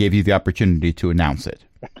asking, I gave you the opportunity to announce it.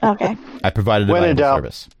 Okay. I provided a When in valuable doubt.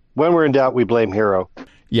 service. When we're in doubt, we blame Hero.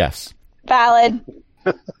 Yes. Valid.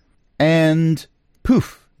 And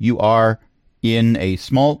poof, you are in a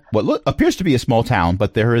small, what appears to be a small town,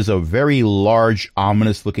 but there is a very large,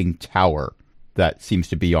 ominous-looking tower that seems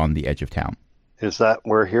to be on the edge of town. Is that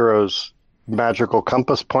where Hero's magical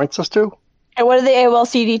compass points us to? And what did the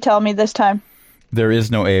AOLCD tell me this time? There is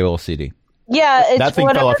no AOLCD. Yeah, it's That thing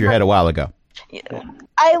fell off your head a while ago.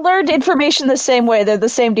 I learned information the same way. They're the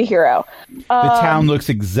same to Hero. The town looks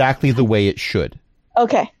exactly the way it should,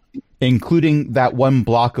 Okay. including that one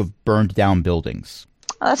block of burned-down buildings.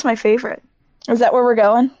 Oh, that's my favorite. Is that where we're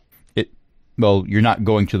going? Well, you're not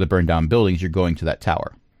going to the burned-down buildings, you're going to that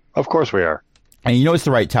tower. Of course we are. And you know it's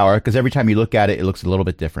the right tower, because every time you look at it, it looks a little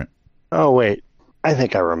bit different. Oh, wait. I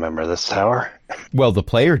think I remember this tower. Well, the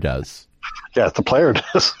player does. Yeah, the player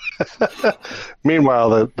does.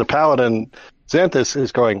 Meanwhile, the paladin, Xanthus,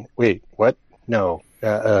 is going, wait, what? No.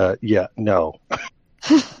 Yeah, no.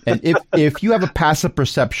 And if you have a passive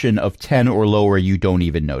perception of 10 or lower, you don't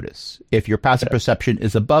even notice. If your passive perception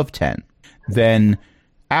is above 10, then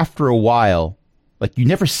after a while, like, you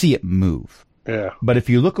never see it move. Yeah. But if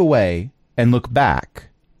you look away and look back,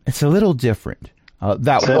 it's a little different.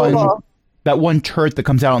 That one turret that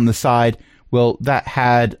comes out on the side, well, that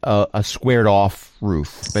had a squared off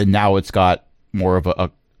roof, but now it's got more of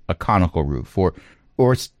a conical roof, or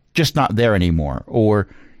it's just not there anymore, or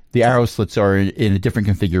the arrow slits are in a different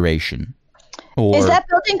configuration. Or Is that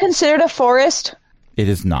building considered a forest? it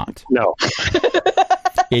is not. No.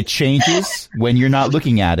 It changes when you're not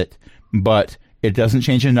looking at it, but it doesn't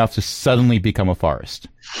change enough to suddenly become a forest.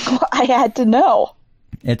 I had to know.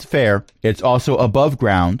 It's fair. It's also above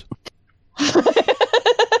ground.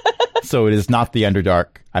 So it is not the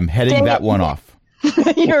Underdark. I'm heading that one off.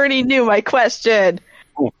 You already knew my question.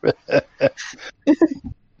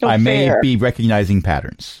 I may be recognizing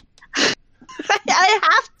patterns. I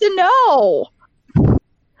have to know.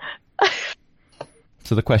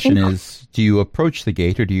 So the question is, do you approach the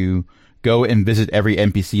gate or do you go and visit every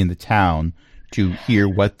NPC in the town to hear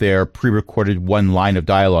what their pre-recorded one line of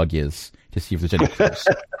dialogue is to see if there's any clues?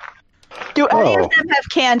 Do any of them have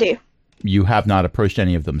candy? You have not approached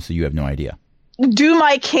any of them, so you have no idea. Do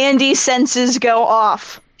my candy senses go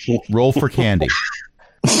off? Roll for candy.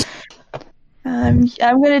 I'm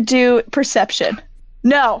going to do perception.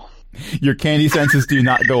 No. Your candy senses do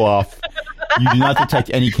not go off. You do not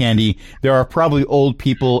detect any candy. There are probably old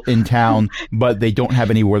people in town, but they don't have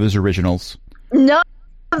any Werther's Originals. No.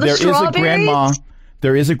 There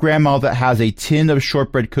is a grandma that has a tin of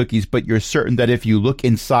shortbread cookies, but you're certain that if you look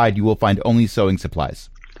inside, you will find only sewing supplies.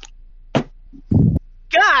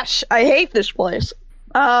 Gosh, I hate this place.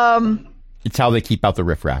 It's how they keep out the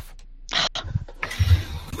riffraff.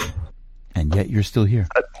 And yet you're still here.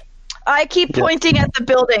 I keep pointing at the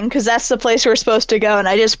building because that's the place we're supposed to go, and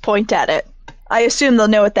I just point at it. I assume they'll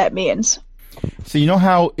know what that means. So you know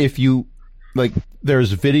how if you, like,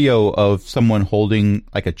 there's video of someone holding,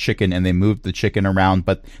 like, a chicken and they move the chicken around,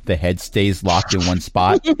 but the head stays locked in one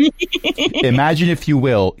spot? Imagine, if you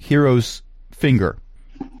will, Hero's finger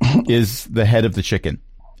is the head of the chicken.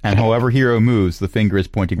 And however Hero moves, the finger is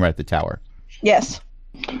pointing right at the tower. Yes.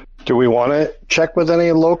 Do we want to check with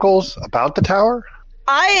any locals about the tower?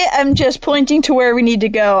 I am just pointing to where we need to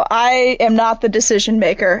go. I am not the decision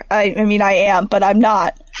maker. I mean, I am, but I'm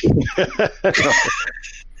not.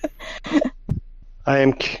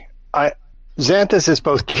 Xanthus is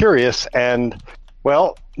both curious and,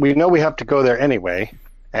 well, we know we have to go there anyway.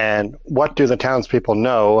 And what do the townspeople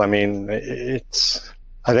know? I mean,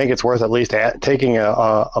 I think it's worth at least taking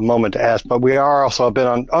a moment to ask. But we are also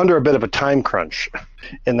under a bit of a time crunch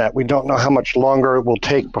in that we don't know how much longer it will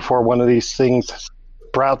take before one of these things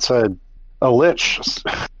sprouts a lich.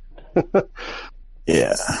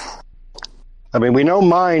 Yeah. I mean, we know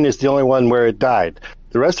mine is the only one where it died.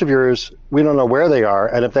 The rest of yours, we don't know where they are,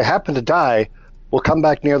 and if they happen to die, we'll come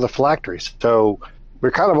back near the phylacteries. So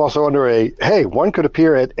we're kind of also under hey, one could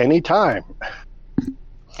appear at any time.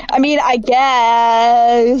 I mean, I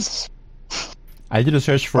guess. I did a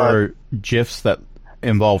search for GIFs that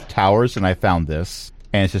involve towers, and I found this,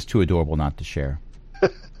 and it's just too adorable not to share.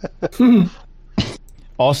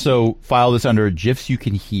 Also, file this under GIFs you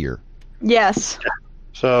can hear. Yes.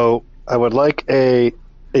 So I would like a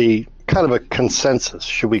kind of a consensus.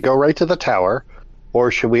 Should we go right to the tower,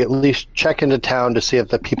 or should we at least check into town to see if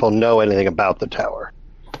the people know anything about the tower?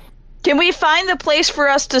 Can we find the place for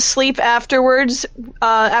us to sleep afterwards,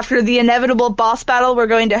 after the inevitable boss battle we're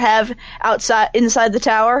going to have inside the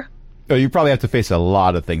tower? Oh, you probably have to face a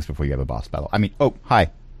lot of things before you have a boss battle. I mean,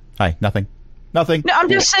 hi, nothing. No, I'm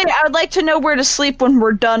just saying I would like to know where to sleep when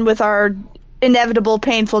we're done with our inevitable,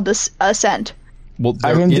 painful ascent. Well,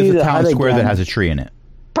 there is a town square that has a tree in it.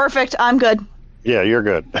 Perfect, I'm good. Yeah, you're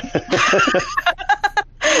good.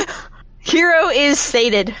 Hero is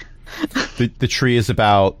sated. The tree is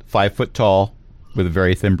about 5 foot tall with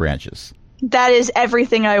very thin branches. That is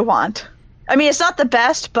everything I want. I mean, it's not the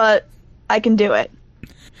best, but I can do it.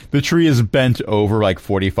 The tree is bent over like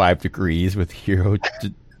 45 degrees with Hero,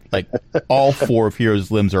 like all 4 of Hero's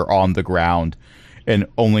limbs are on the ground and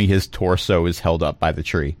only his torso is held up by the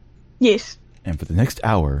tree. Yes. And for the next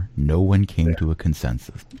hour, no one came to a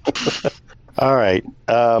consensus. All right.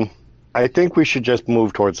 I think we should just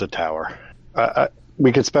move towards the tower.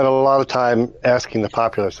 We could spend a lot of time asking the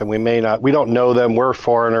populace, and we don't know them. We're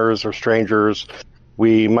foreigners or strangers.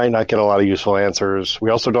 We might not get a lot of useful answers. We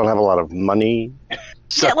also don't have a lot of money.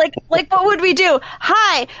 So. Yeah, like what would we do?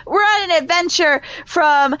 Hi, we're on an adventure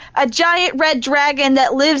from a giant red dragon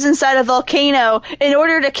that lives inside a volcano in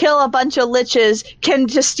order to kill a bunch of liches,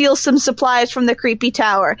 to steal some supplies from the creepy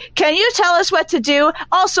tower. Can you tell us what to do?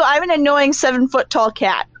 Also, I'm an annoying 7-foot-tall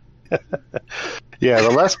cat. Yeah, the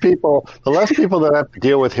less people that have to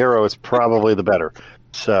deal with Hero is probably the better.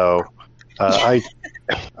 So, I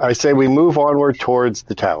say we move onward towards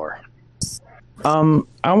the tower.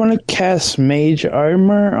 I want to cast Mage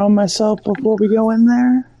Armor on myself before we go in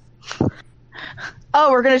there.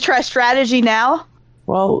 Oh, we're going to try strategy now?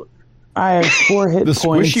 Well, I have 4 hit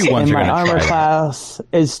points, and my armor class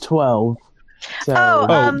is 12.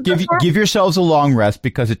 So. Give yourselves a long rest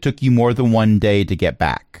because it took you more than 1 day to get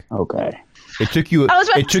back. Okay. It took you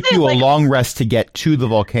a long rest to get to the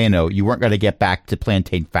volcano. You weren't going to get back to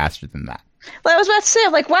Plantain faster than that. I was about to say,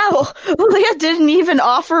 like, wow, Leah didn't even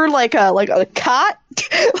offer like a cot.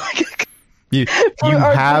 You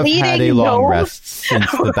have had a long rest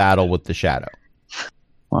since the battle with the shadow.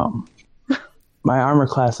 Well, my armor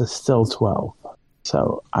class is still 12,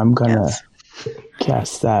 so I'm gonna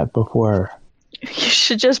cast that before. You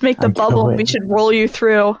should just make the bubble. And we should roll you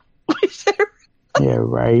through. Yeah,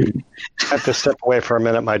 right. I have to step away for a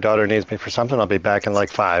minute. My daughter needs me for something. I'll be back in like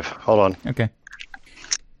 5. Hold on. Okay.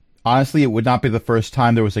 Honestly, it would not be the first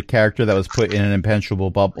time there was a character that was put in an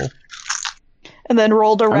impenetrable bubble. And then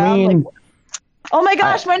rolled around. Oh my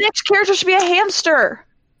gosh, my next character should be a hamster.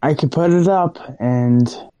 I can put it up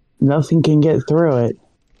and nothing can get through it.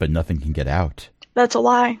 But nothing can get out. That's a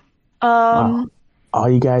lie. All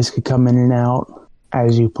you guys could come in and out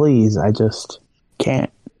as you please. I just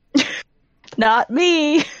can't. Not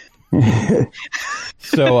me.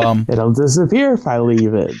 So, it'll disappear if I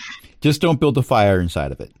leave it. Just don't build a fire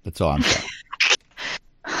inside of it. That's all I'm saying.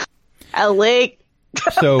 I'll wait.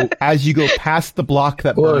 So, as you go past the block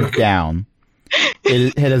that burned down,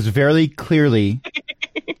 it has very clearly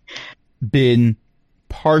been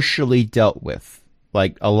partially dealt with.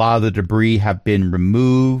 Like, a lot of the debris have been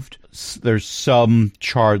removed. There's some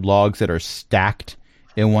charred logs that are stacked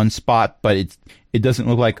in one spot, but it doesn't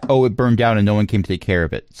look like, oh, it burned down and no one came to take care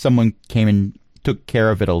of it. Someone came and took care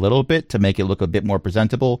of it a little bit to make it look a bit more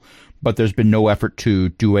presentable, but there's been no effort to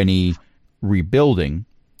do any rebuilding,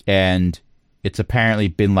 and it's apparently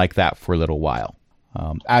been like that for a little while.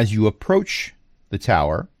 As you approach the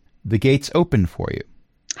tower, the gates open for you.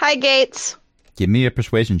 Hi, gates. Give me a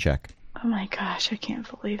persuasion check. Oh my gosh, I can't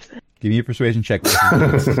believe this. Give me a persuasion check.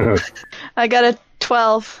 I got a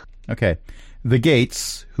 12. Okay. The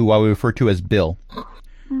gates, who I will refer to as Bill,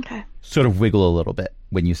 sort of wiggle a little bit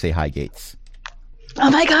when you say hi, gates.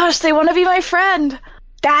 Oh my gosh, they want to be my friend.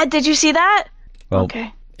 Dad, did you see that? Well,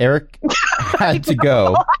 okay. Eric had to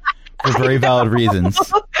go for very valid reasons.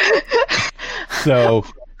 So.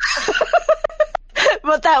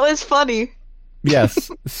 But that was funny.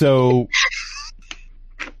 Yes. So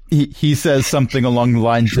he says something along the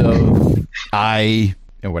lines of,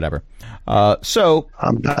 or whatever. So.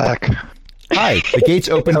 I'm back. Hi, the gates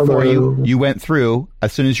open for you. You went through.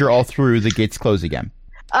 As soon as you're all through, the gates close again.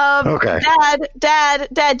 Okay. Dad,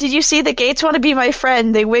 did you see the gates want to be my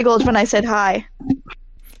friend? They wiggled when I said hi.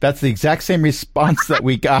 That's the exact same response that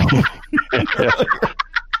we got. Oh,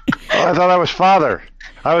 I thought I was father.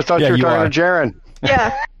 I thought you were talking to Jaren.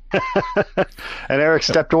 Yeah. And Eric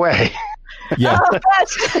stepped away. Yeah.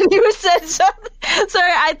 You said something.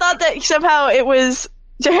 Sorry, I thought that somehow it was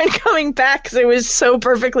Jaren coming back because it was so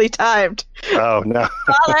perfectly timed. Oh, no.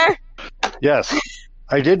 Father? Yes.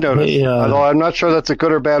 I did notice, although I'm not sure that's a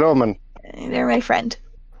good or bad omen. They're my friend.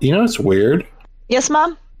 You know what's weird? Yes,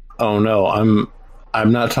 Mom? Oh, no,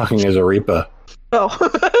 I'm not talking as a Reaper. Oh.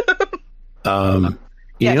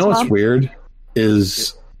 You know what's weird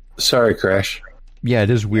is... Sorry, Crash. Yeah, it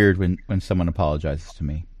is weird when someone apologizes to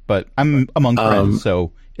me. But I'm among friends,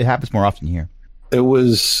 so it happens more often here.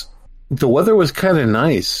 The weather was kind of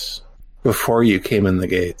nice before you came in the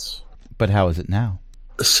gates. But how is it now?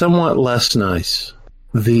 Somewhat less nice.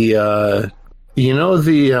 The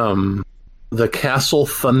Castle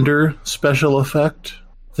Thunder special effect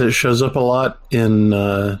that shows up a lot in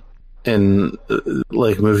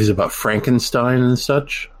like movies about Frankenstein and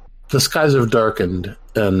such. The skies have darkened,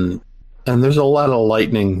 and there's a lot of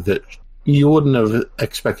lightning that you wouldn't have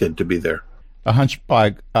expected to be there. A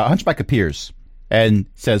hunchback appears and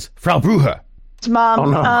says, "Frau Brühe." Mom, oh,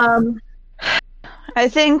 no. I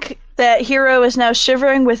think that Hero is now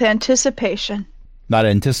shivering with anticipation. Not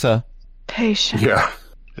anticipation. Yeah.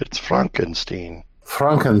 It's Frankenstein.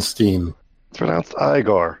 Frankenstein. It's pronounced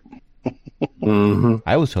Igor. Mm-hmm.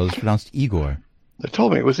 I was told it's pronounced Igor. They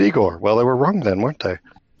told me it was Igor. Well, they were wrong then, weren't they?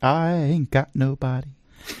 I ain't got nobody.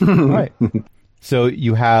 Right. So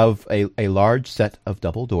you have a large set of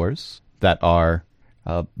double doors that are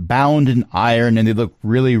bound in iron, and they look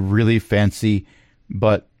really, really fancy,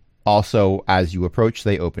 but also, as you approach,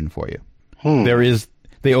 they open for you.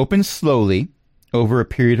 They open slowly over a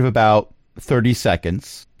period of about 30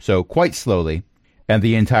 seconds, so quite slowly, and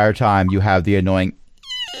the entire time you have the annoying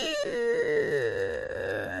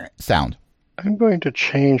sound. I'm going to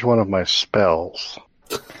change one of my spells.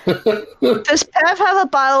 Does Pev have a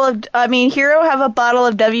bottle of... Hero have a bottle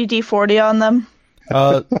of WD-40 on them?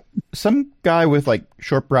 Some guy with, like,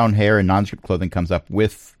 short brown hair and nondescript clothing comes up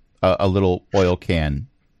with a little oil can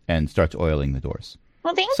and starts oiling the doors.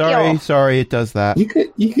 Well, thank you. Sorry, it does that.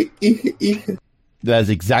 That is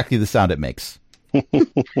exactly the sound it makes.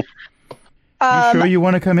 You sure you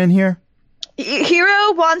want to come in here?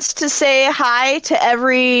 Hero wants to say hi to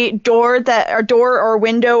every door or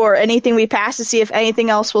window or anything we pass to see if anything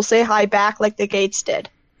else will say hi back like the gates did.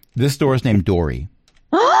 This door is named Dory.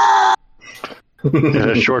 It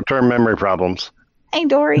has short-term memory problems. Hey,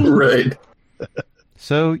 Dory. Right.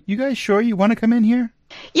 So, you guys sure you want to come in here?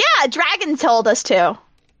 Yeah, a dragon told us to.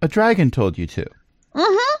 A dragon told you to.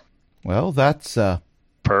 Mm-hmm. Well, that's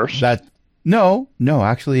First? No,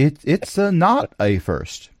 actually, it's not a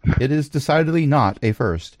first. It is decidedly not a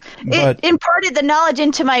first. But It imparted the knowledge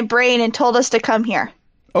into my brain and told us to come here.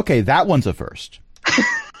 okay, that one's a first.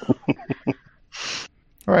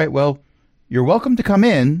 All right, well, you're welcome to come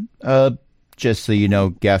in. Just so you know,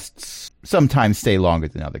 guests sometimes stay longer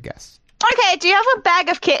than other guests. Okay, do you have a bag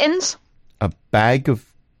of kittens? A bag of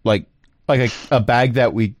like a bag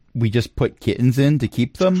that we just put kittens in to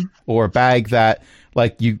keep them, or a bag that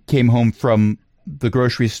like you came home from the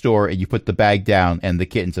grocery store and you put the bag down and the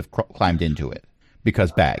kittens have climbed into it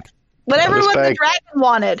because bag. Whatever this what the bag- dragon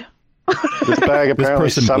wanted. This bag apparently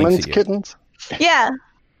person blinks summons at you. kittens? Yeah.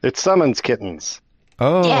 It summons kittens.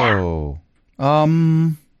 Oh,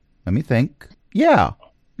 let me think. Yeah,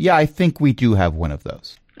 I think we do have one of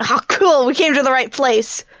those. Oh, cool. We came to the right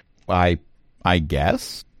place. I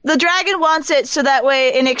guess. The dragon wants it so that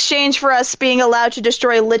way, in exchange for us being allowed to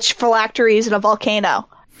destroy lich phylacteries in a volcano.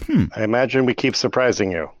 I imagine we keep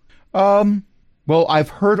surprising you. Well, I've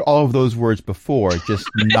heard all of those words before, just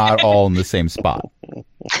not all in the same spot.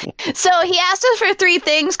 So he asked us for 3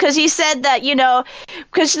 things because he said that,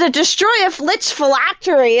 because to destroy a lich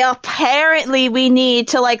phylactery, apparently we need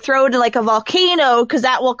to throw it in a volcano because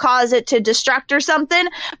that will cause it to destruct or something.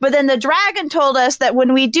 But then the dragon told us that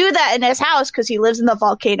when we do that in his house, because he lives in the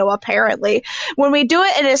volcano apparently, when we do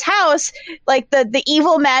it in his house, the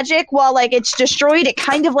evil magic, while it's destroyed, it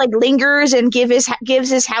kind of lingers and gives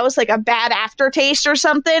his house a bad aftertaste or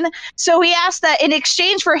something. So he asked that in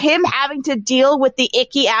exchange for him having to deal with the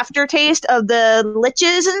icky aftertaste of the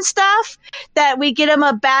liches and stuff, that we get him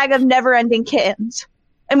a bag of never-ending kittens.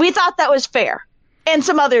 And we thought that was fair. And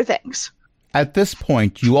some other things. At this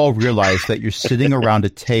point, you all realize that you're sitting around a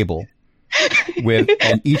table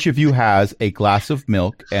and each of you has a glass of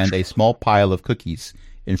milk and a small pile of cookies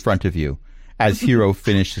in front of you as Hero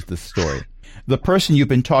finishes the story. The person you've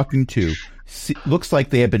been talking to looks like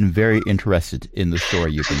they have been very interested in the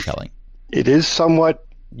story you've been telling. It is somewhat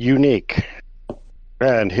unique.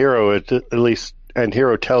 And Hero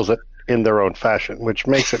tells it in their own fashion, which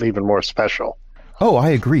makes it even more special. Oh, I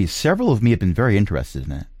agree. Several of me have been very interested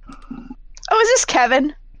in it. Oh, is this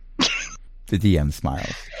Kevin? The DM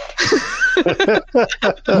smiles.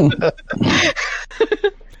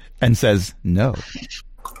 And says, no.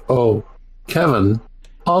 Oh, Kevin,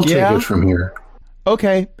 I'll take it from here.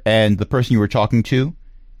 Okay. And the person you were talking to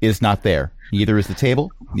is not there. Neither is the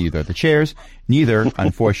table, neither are the chairs, neither,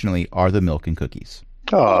 unfortunately, are the milk and cookies.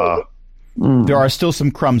 Aww. There are still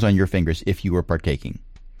some crumbs on your fingers if you were partaking.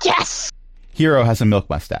 Yes! Hero has a milk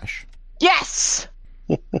mustache. Yes!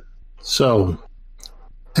 So,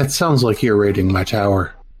 that sounds like you're raiding my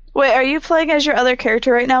tower. Wait, are you playing as your other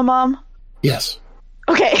character right now, Mom? Yes.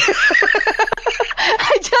 Okay.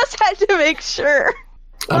 I just had to make sure.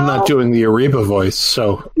 I'm not doing the Ariba voice,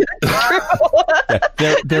 so...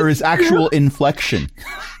 There is actual inflection.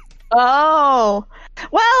 Oh.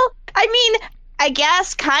 Well, I mean, I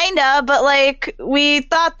guess kinda, but we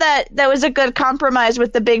thought that was a good compromise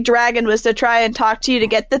with the big dragon, was to try and talk to you to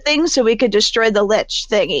get the thing so we could destroy the lich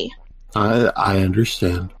thingy. I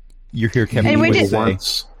understand. You hear Kevin say...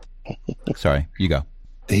 Sorry, you go.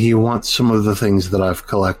 He wants some of the things that I've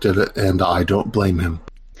collected, and I don't blame him.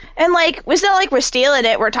 And it's not like we're stealing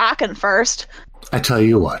it, we're talking first. I tell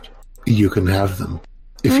you what, you can have them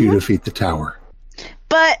if you defeat the tower.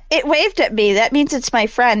 But it waved at me. That means it's my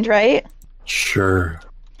friend, right? Sure.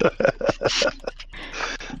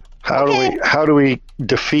 How do we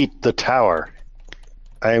defeat the tower?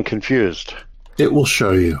 I am confused. It will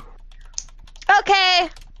show you. Okay.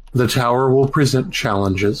 The tower will present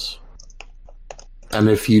challenges, and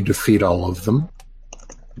if you defeat all of them,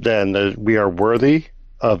 then we are worthy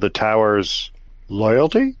of the tower's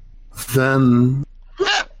loyalty? Then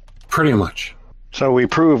pretty much. So we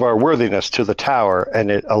prove our worthiness to the tower,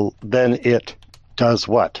 and then it does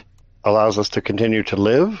what? Allows us to continue to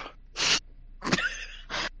live?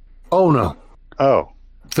 Oh no. Oh.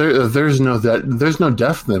 There's no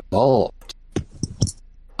death involved.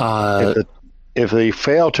 If we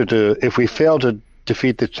fail to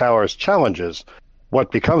defeat the tower's challenges,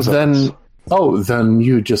 what becomes of us? Then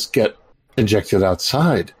you just get ejected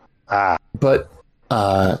outside. But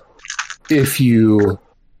if you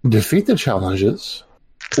defeat the challenges,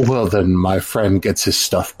 Well, then my friend gets his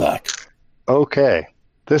stuff back. Okay.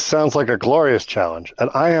 This sounds like a glorious challenge, and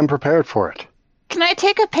I am prepared for it. Can I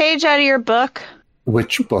take a page out of your book?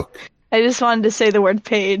 Which book? I just wanted to say the word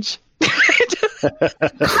page.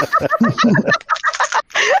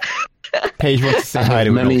 Paige wants to say hi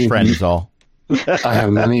to an old friend is all. I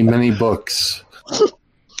have many books.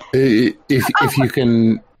 If you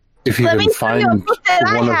can find one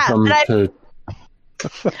of them to...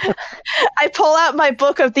 I pull out my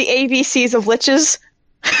book of the ABCs of liches.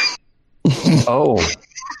 Oh.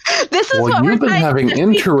 This is well, what you've been having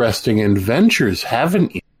interesting adventures,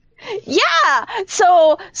 haven't you? Yeah.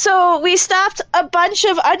 So we stopped a bunch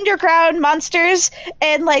of underground monsters,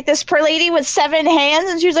 and like this poor lady with 7 hands,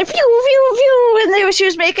 and she was like phew phew phew, and she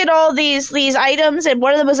was making all these items, and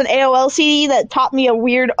one of them was an AOL CD that taught me a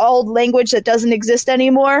weird old language that doesn't exist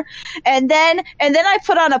anymore. And then I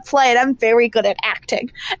put on a play, and I'm very good at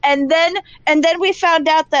acting. And then we found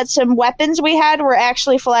out that some weapons we had were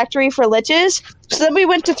actually phylactery for liches. So then we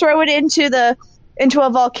went to throw it into a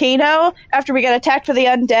volcano after we got attacked by the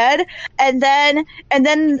undead, and then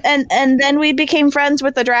we became friends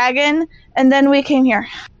with the dragon, and then we came here.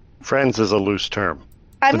 Friends is a loose term.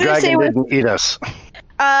 I'm the gonna dragon say didn't eat us.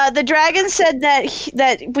 The dragon said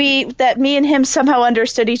that me and him somehow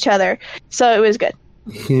understood each other, so it was good.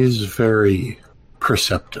 He's very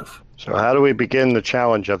perceptive. So how do we begin the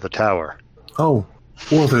challenge of the tower? Oh,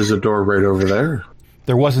 well, there's a door right over there.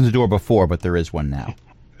 There wasn't a door before, but there is one now.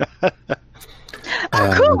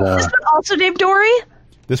 Oh, cool. This one also named Dory?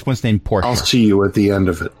 This one's named Portia. I'll see you at the end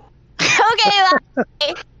of it. Okay, bye.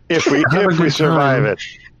 If we survive it.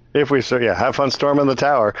 Have fun storming the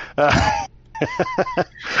tower. I'll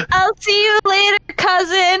see you later,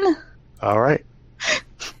 cousin. All right.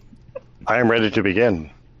 I am ready to begin.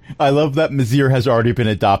 I love that Mazir has already been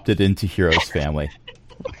adopted into Hero's family.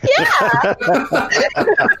 Yeah.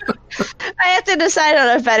 I have to decide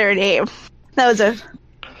on a better name. That was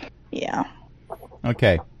yeah.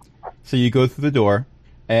 Okay. So you go through the door,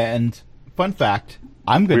 and fun fact,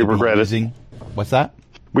 I'm going to be using... What's that?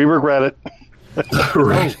 We regret it.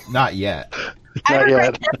 Right. Oh, not yet. I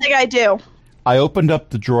regret nothing I do. I opened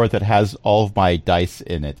up the drawer that has all of my dice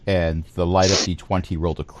in it, and the light up D20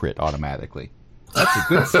 rolled a crit automatically. That's a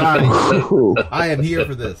good sign. I am here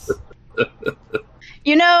for this.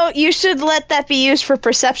 You know, you should let that be used for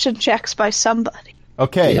perception checks by somebody.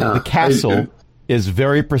 Okay, yeah, the castle is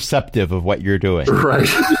very perceptive of what you're doing. Right.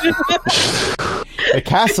 The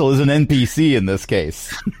castle is an NPC in this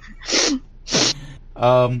case.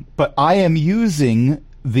 But I am using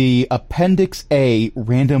the Appendix A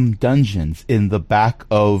random dungeons in the back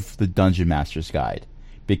of the Dungeon Master's Guide,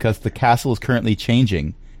 because the castle is currently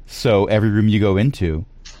changing, so every room you go into,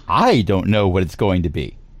 I don't know what it's going to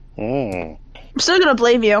be. I'm still going to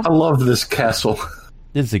blame you. I love this castle.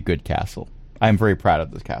 This is a good castle. I'm very proud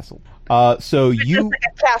of this castle. So you like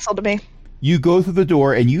a castle to me. You go through the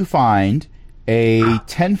door and you find a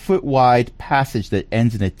 10-foot wide passage that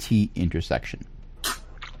ends in a T intersection.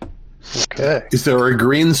 Okay. Is there a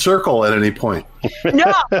green circle at any point?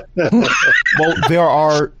 No. Well,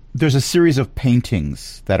 there's a series of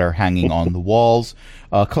paintings that are hanging on the walls,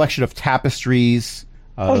 a collection of tapestries,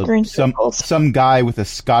 some guy with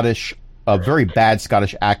a very bad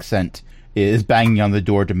Scottish accent is banging on the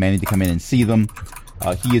door demanding to come in and see them.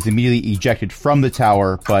 He is immediately ejected from the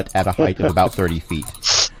tower, but at a height of about 30 feet.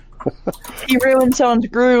 He ruined someone's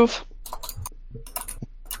groove.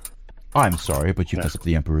 I'm sorry, but you messed up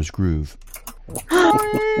the Emperor's groove.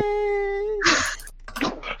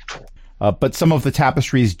 But some of the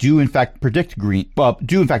tapestries do in fact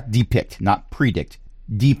depict, not predict,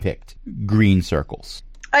 depict green circles.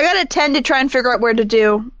 I got a 10 to try and figure out where to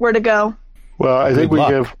go. Well, I think we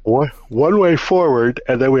give one way forward,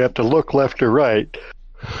 and then we have to look left or right.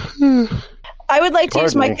 I would like to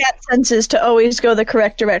use my cat senses to always go the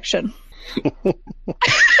correct direction.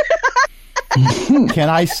 Can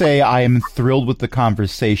I say I am thrilled with the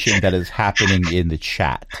conversation that is happening in the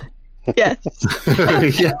chat? Yes.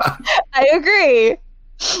 Yeah. I agree.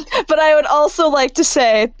 But I would also like to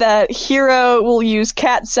say that Hero will use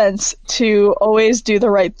cat sense to always do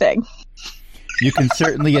the right thing. You can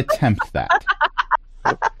certainly attempt that.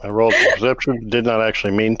 I rolled perception, did not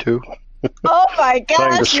actually mean to. Oh my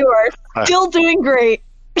gosh, you are still doing great.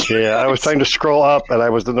 Yeah, I was trying to scroll up and I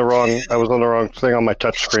was on the wrong thing on my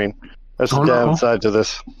touch screen. That's the downside to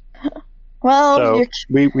this. Well, so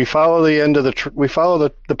we follow the end of we follow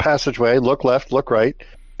the passageway, look left, look right,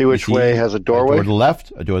 see which way has a doorway. A door to the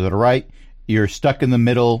left, a door to the right. You're stuck in the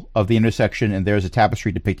middle of the intersection and there's a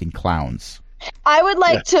tapestry depicting clowns. I would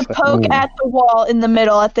like to poke at the wall in the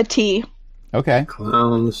middle at the T. Okay.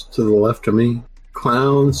 Clowns to the left of me.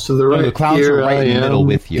 Clowns to the right. the clowns Here are right I in the middle am,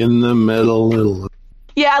 with you. In the middle.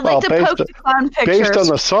 Yeah, I'd like to poke the clown pictures. Based on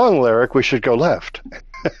the song lyric, we should go left.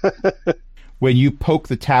 When you poke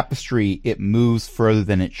the tapestry, it moves further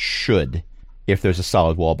than it should if there's a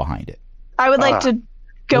solid wall behind it. I would like to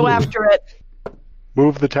go after it.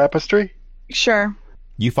 Move the tapestry? Sure.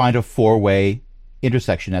 You find a 4-way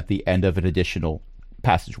intersection at the end of an additional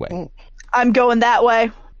passageway. I'm going that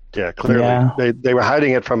way. Yeah, clearly. Yeah. They were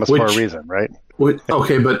hiding it from us for a reason, right?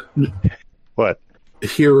 Okay, but What?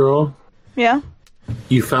 Hero, Yeah.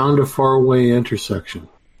 you found a 4-way intersection.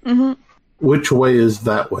 Mm-hmm. Which way is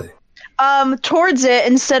that way? Towards it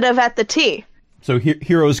instead of at the T. So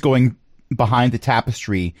Hero's going behind the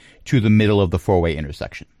tapestry to the middle of the 4-way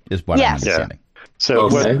intersection, is what I'm Yes. understanding. So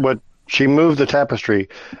Okay. what she moved the tapestry.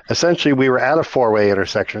 Essentially, we were at a 4-way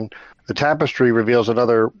intersection. The tapestry reveals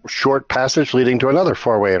another short passage leading to another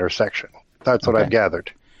 4-way intersection. That's what Okay. I've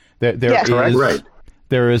gathered. There Yes. is- Right.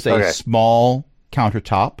 There is a Okay. small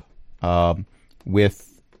countertop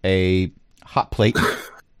with a hot plate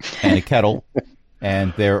and a kettle,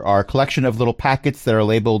 and there are a collection of little packets that are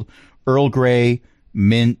labeled Earl Grey,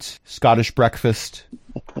 mint, Scottish breakfast.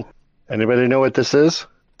 Anybody know what this is?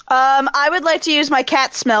 I would like to use my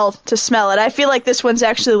cat smell to smell it. I feel like this one's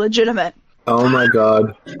actually legitimate. Oh my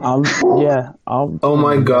god. I'll. Oh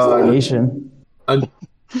my god. Investigation.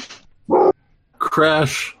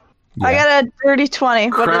 Crash. I got a dirty 20.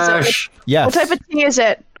 What is it? Crash. Yes. What type of tea is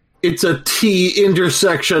it? It's a T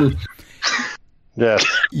intersection. Yes.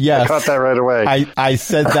 Yes. I caught that right away. I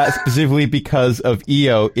said that specifically because of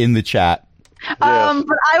EO in the chat. But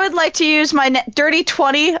I would like to use my dirty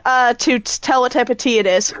 20 to tell what type of tea it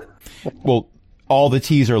is. Well, all the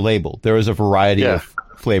teas are labeled. There is a variety Yeah. of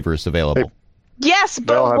flavors available. Yes,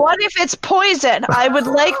 but Well, what if it's poison? I would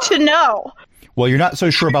like to know. Well, you're not so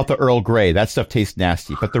sure about the Earl Grey. That stuff tastes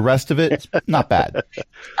nasty, but the rest of it's not bad.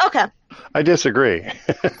 Okay. I disagree.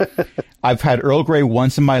 I've had Earl Grey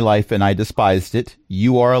once in my life, and I despised it.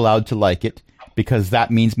 You are allowed to like it, because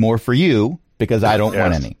that means more for you, because I don't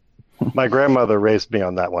want Yes. any. My grandmother raised me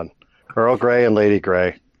on that one. Earl Grey and Lady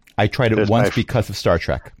Grey. I tried it It's once my- because of Star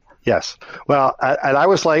Trek. Yes. Well, and I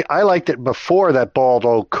was like, I liked it before that bald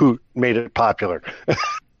old coot made it popular.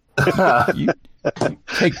 You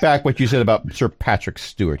take back what you said about Sir Patrick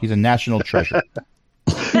Stewart. He's a national treasure.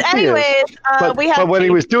 But anyways, But, we have but when he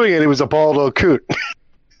tea. was doing it, he was a bald old coot.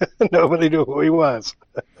 Nobody knew who he was.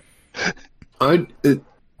 I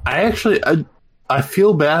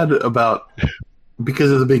feel bad about,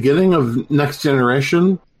 because at the beginning of Next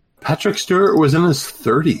Generation, Patrick Stewart was in his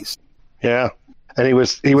 30s. Yeah. And he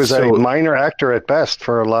was So- a minor actor at best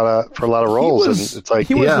for a lot of roles. And it's like,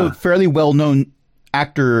 he was yeah. a fairly well-known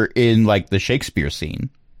actor in like the Shakespeare scene.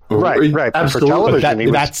 right. But Absolutely. for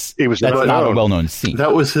television, But he was that's not not a known. well-known scene.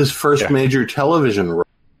 That was his first Yeah. major television role.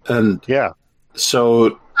 And Yeah.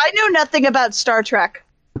 so I knew nothing about Star Trek.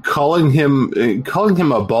 calling him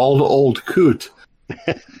a bald old coot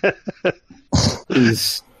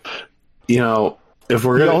is, if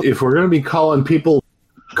we're gonna be calling people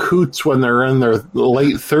coots when they're in their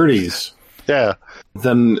late 30s, Yeah.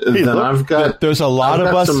 then I've got There's a lot I've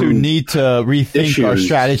of got us who some need to rethink our issues.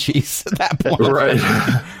 strategies at that point.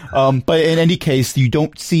 right. But in any case, you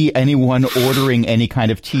don't see anyone ordering any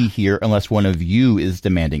kind of tea here unless one of you is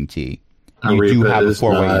demanding tea. You do Aretha have a is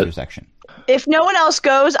 4-way not. intersection. If no one else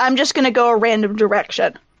goes, I'm just going to go a random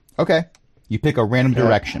direction. Okay. You pick a random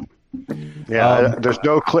direction. Yeah. There's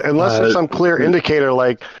no clear, unless there's some clear indicator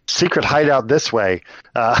like secret hideout this way.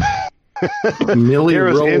 Millie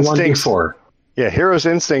Hero's roll instincts. 1d4. Yeah. Hero's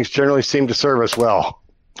instincts generally seem to serve us well.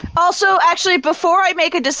 Also, actually, before I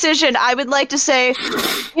make a decision, I would like to say,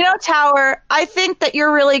 Tower, I think that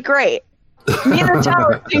you're really great. Me and the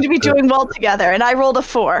Tower seem to be doing well together, and I rolled a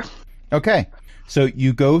 4. Okay. So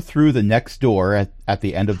you go through the next door at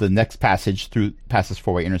the end of the next passage past this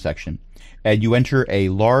 4-way intersection, and you enter a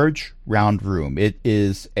large round room. It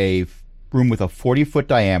is a room with a 40-foot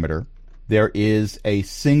diameter. There is a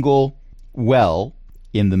single well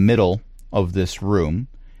in the middle of this room.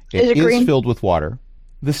 Is it is green? filled with water.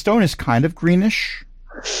 The stone is kind of greenish,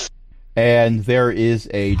 and there is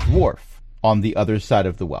a dwarf on the other side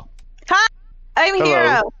of the well. Hi, I'm Hello.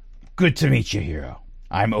 Hero. Good to meet you, Hero.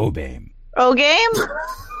 I'm Obame. Rogaine?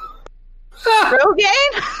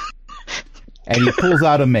 Rogaine? And he pulls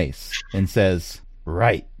out a mace and says,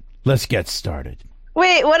 "Right, let's get started."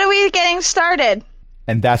 Wait, what are we getting started?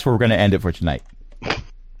 And that's where we're going to end it for tonight.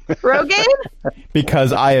 Rogaine?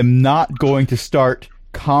 Because I am not going to start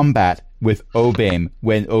combat with Obame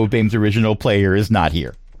when Obame's original player is not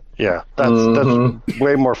here. Yeah, that's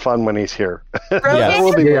way more fun when he's here. That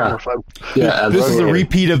will be way more fun. Yeah, This is a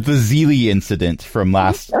repeat of the Zeely incident from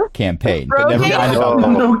last campaign, but never Rogan? mind about that.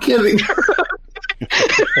 No kidding.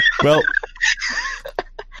 Well,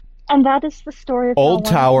 And that is the story of Old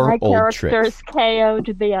how one tower, of my old characters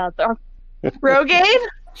KO'd the other. Rogaine?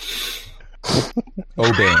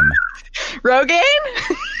 Obame.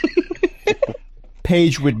 Rogaine?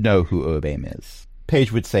 Paige would know who Obame is.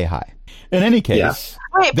 Paige would say hi. In any case, Yeah.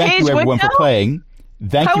 Wait, thank Paige you everyone would for know? playing.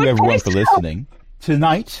 Thank How you would everyone Paige for know? listening.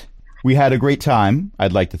 Tonight, we had a great time,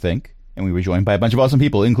 I'd like to think, and we were joined by a bunch of awesome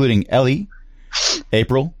people, including Ellie,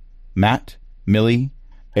 April, Matt, Millie.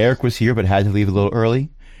 Eric was here but had to leave a little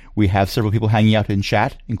early. We have several people hanging out in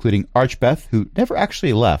chat, including Archbeth, who never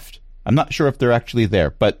actually left. I'm not sure if they're actually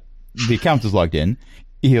there, but the account is logged in.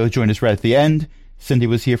 EO joined us right at the end. Cindy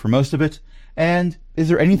was here for most of it. And is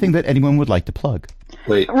there anything that anyone would like to plug?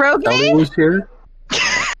 Wait, Rogaine? Ellie was here?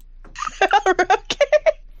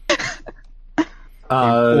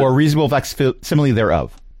 Or a reasonable facsimile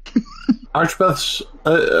thereof? Archbeth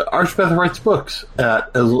writes books at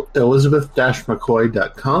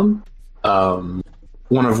elizabeth-mccoy.com.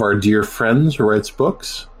 One of our dear friends writes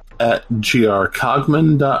books at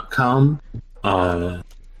grcogman.com.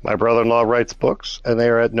 My brother-in-law writes books, and they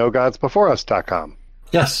are at nogodsbeforeus.com.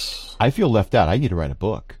 Yes. I feel left out. I need to write a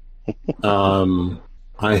book.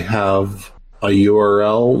 I have a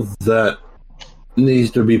URL that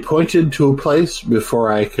needs to be pointed to a place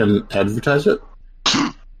before I can advertise it.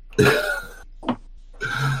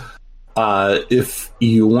 If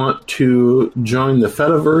you want to join the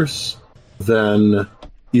Fediverse, then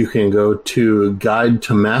you can go to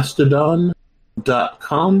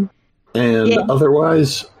guidetomastodon.com, and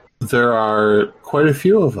otherwise there are quite a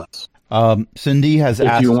few of us. Cindy has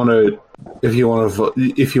asked If you want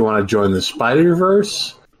to join the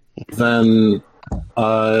Spider-Verse, then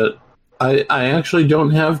I actually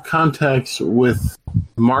don't have contacts with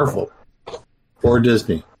Marvel or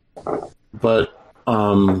Disney. But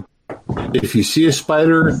if you see a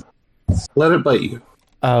spider, let it bite you.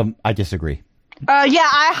 I disagree. Yeah,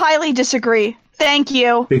 I highly disagree. Thank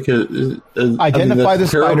you. Because Identify the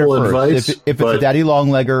spider first. advice, If it's a daddy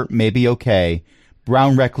longlegger, maybe okay.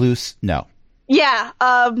 Brown recluse, no. Yeah,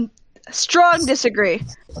 strong disagree.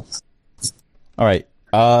 All right.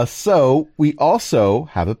 So we also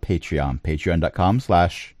have a Patreon.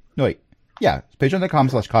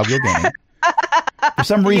 Patreon.com/cogwheelgaming. For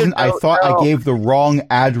some reason, I thought I gave the wrong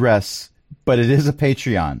address, but it is a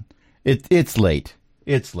Patreon. It's late.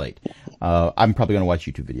 It's late. I'm probably going to watch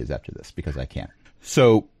YouTube videos after this because I can.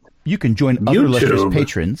 So you can join other listeners'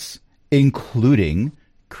 patrons, including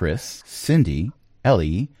Chris, Cindy,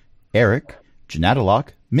 Ellie, Eric, Janatalock,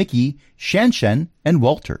 Mickey, Shanshen, and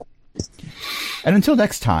Walter. And until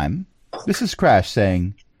next time, this is Crash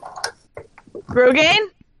saying...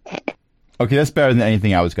 Rogaine? Okay, that's better than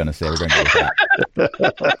anything I was going to say. We're going to go with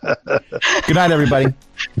that. Good night, everybody.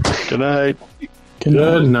 Good night.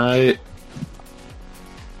 Good night.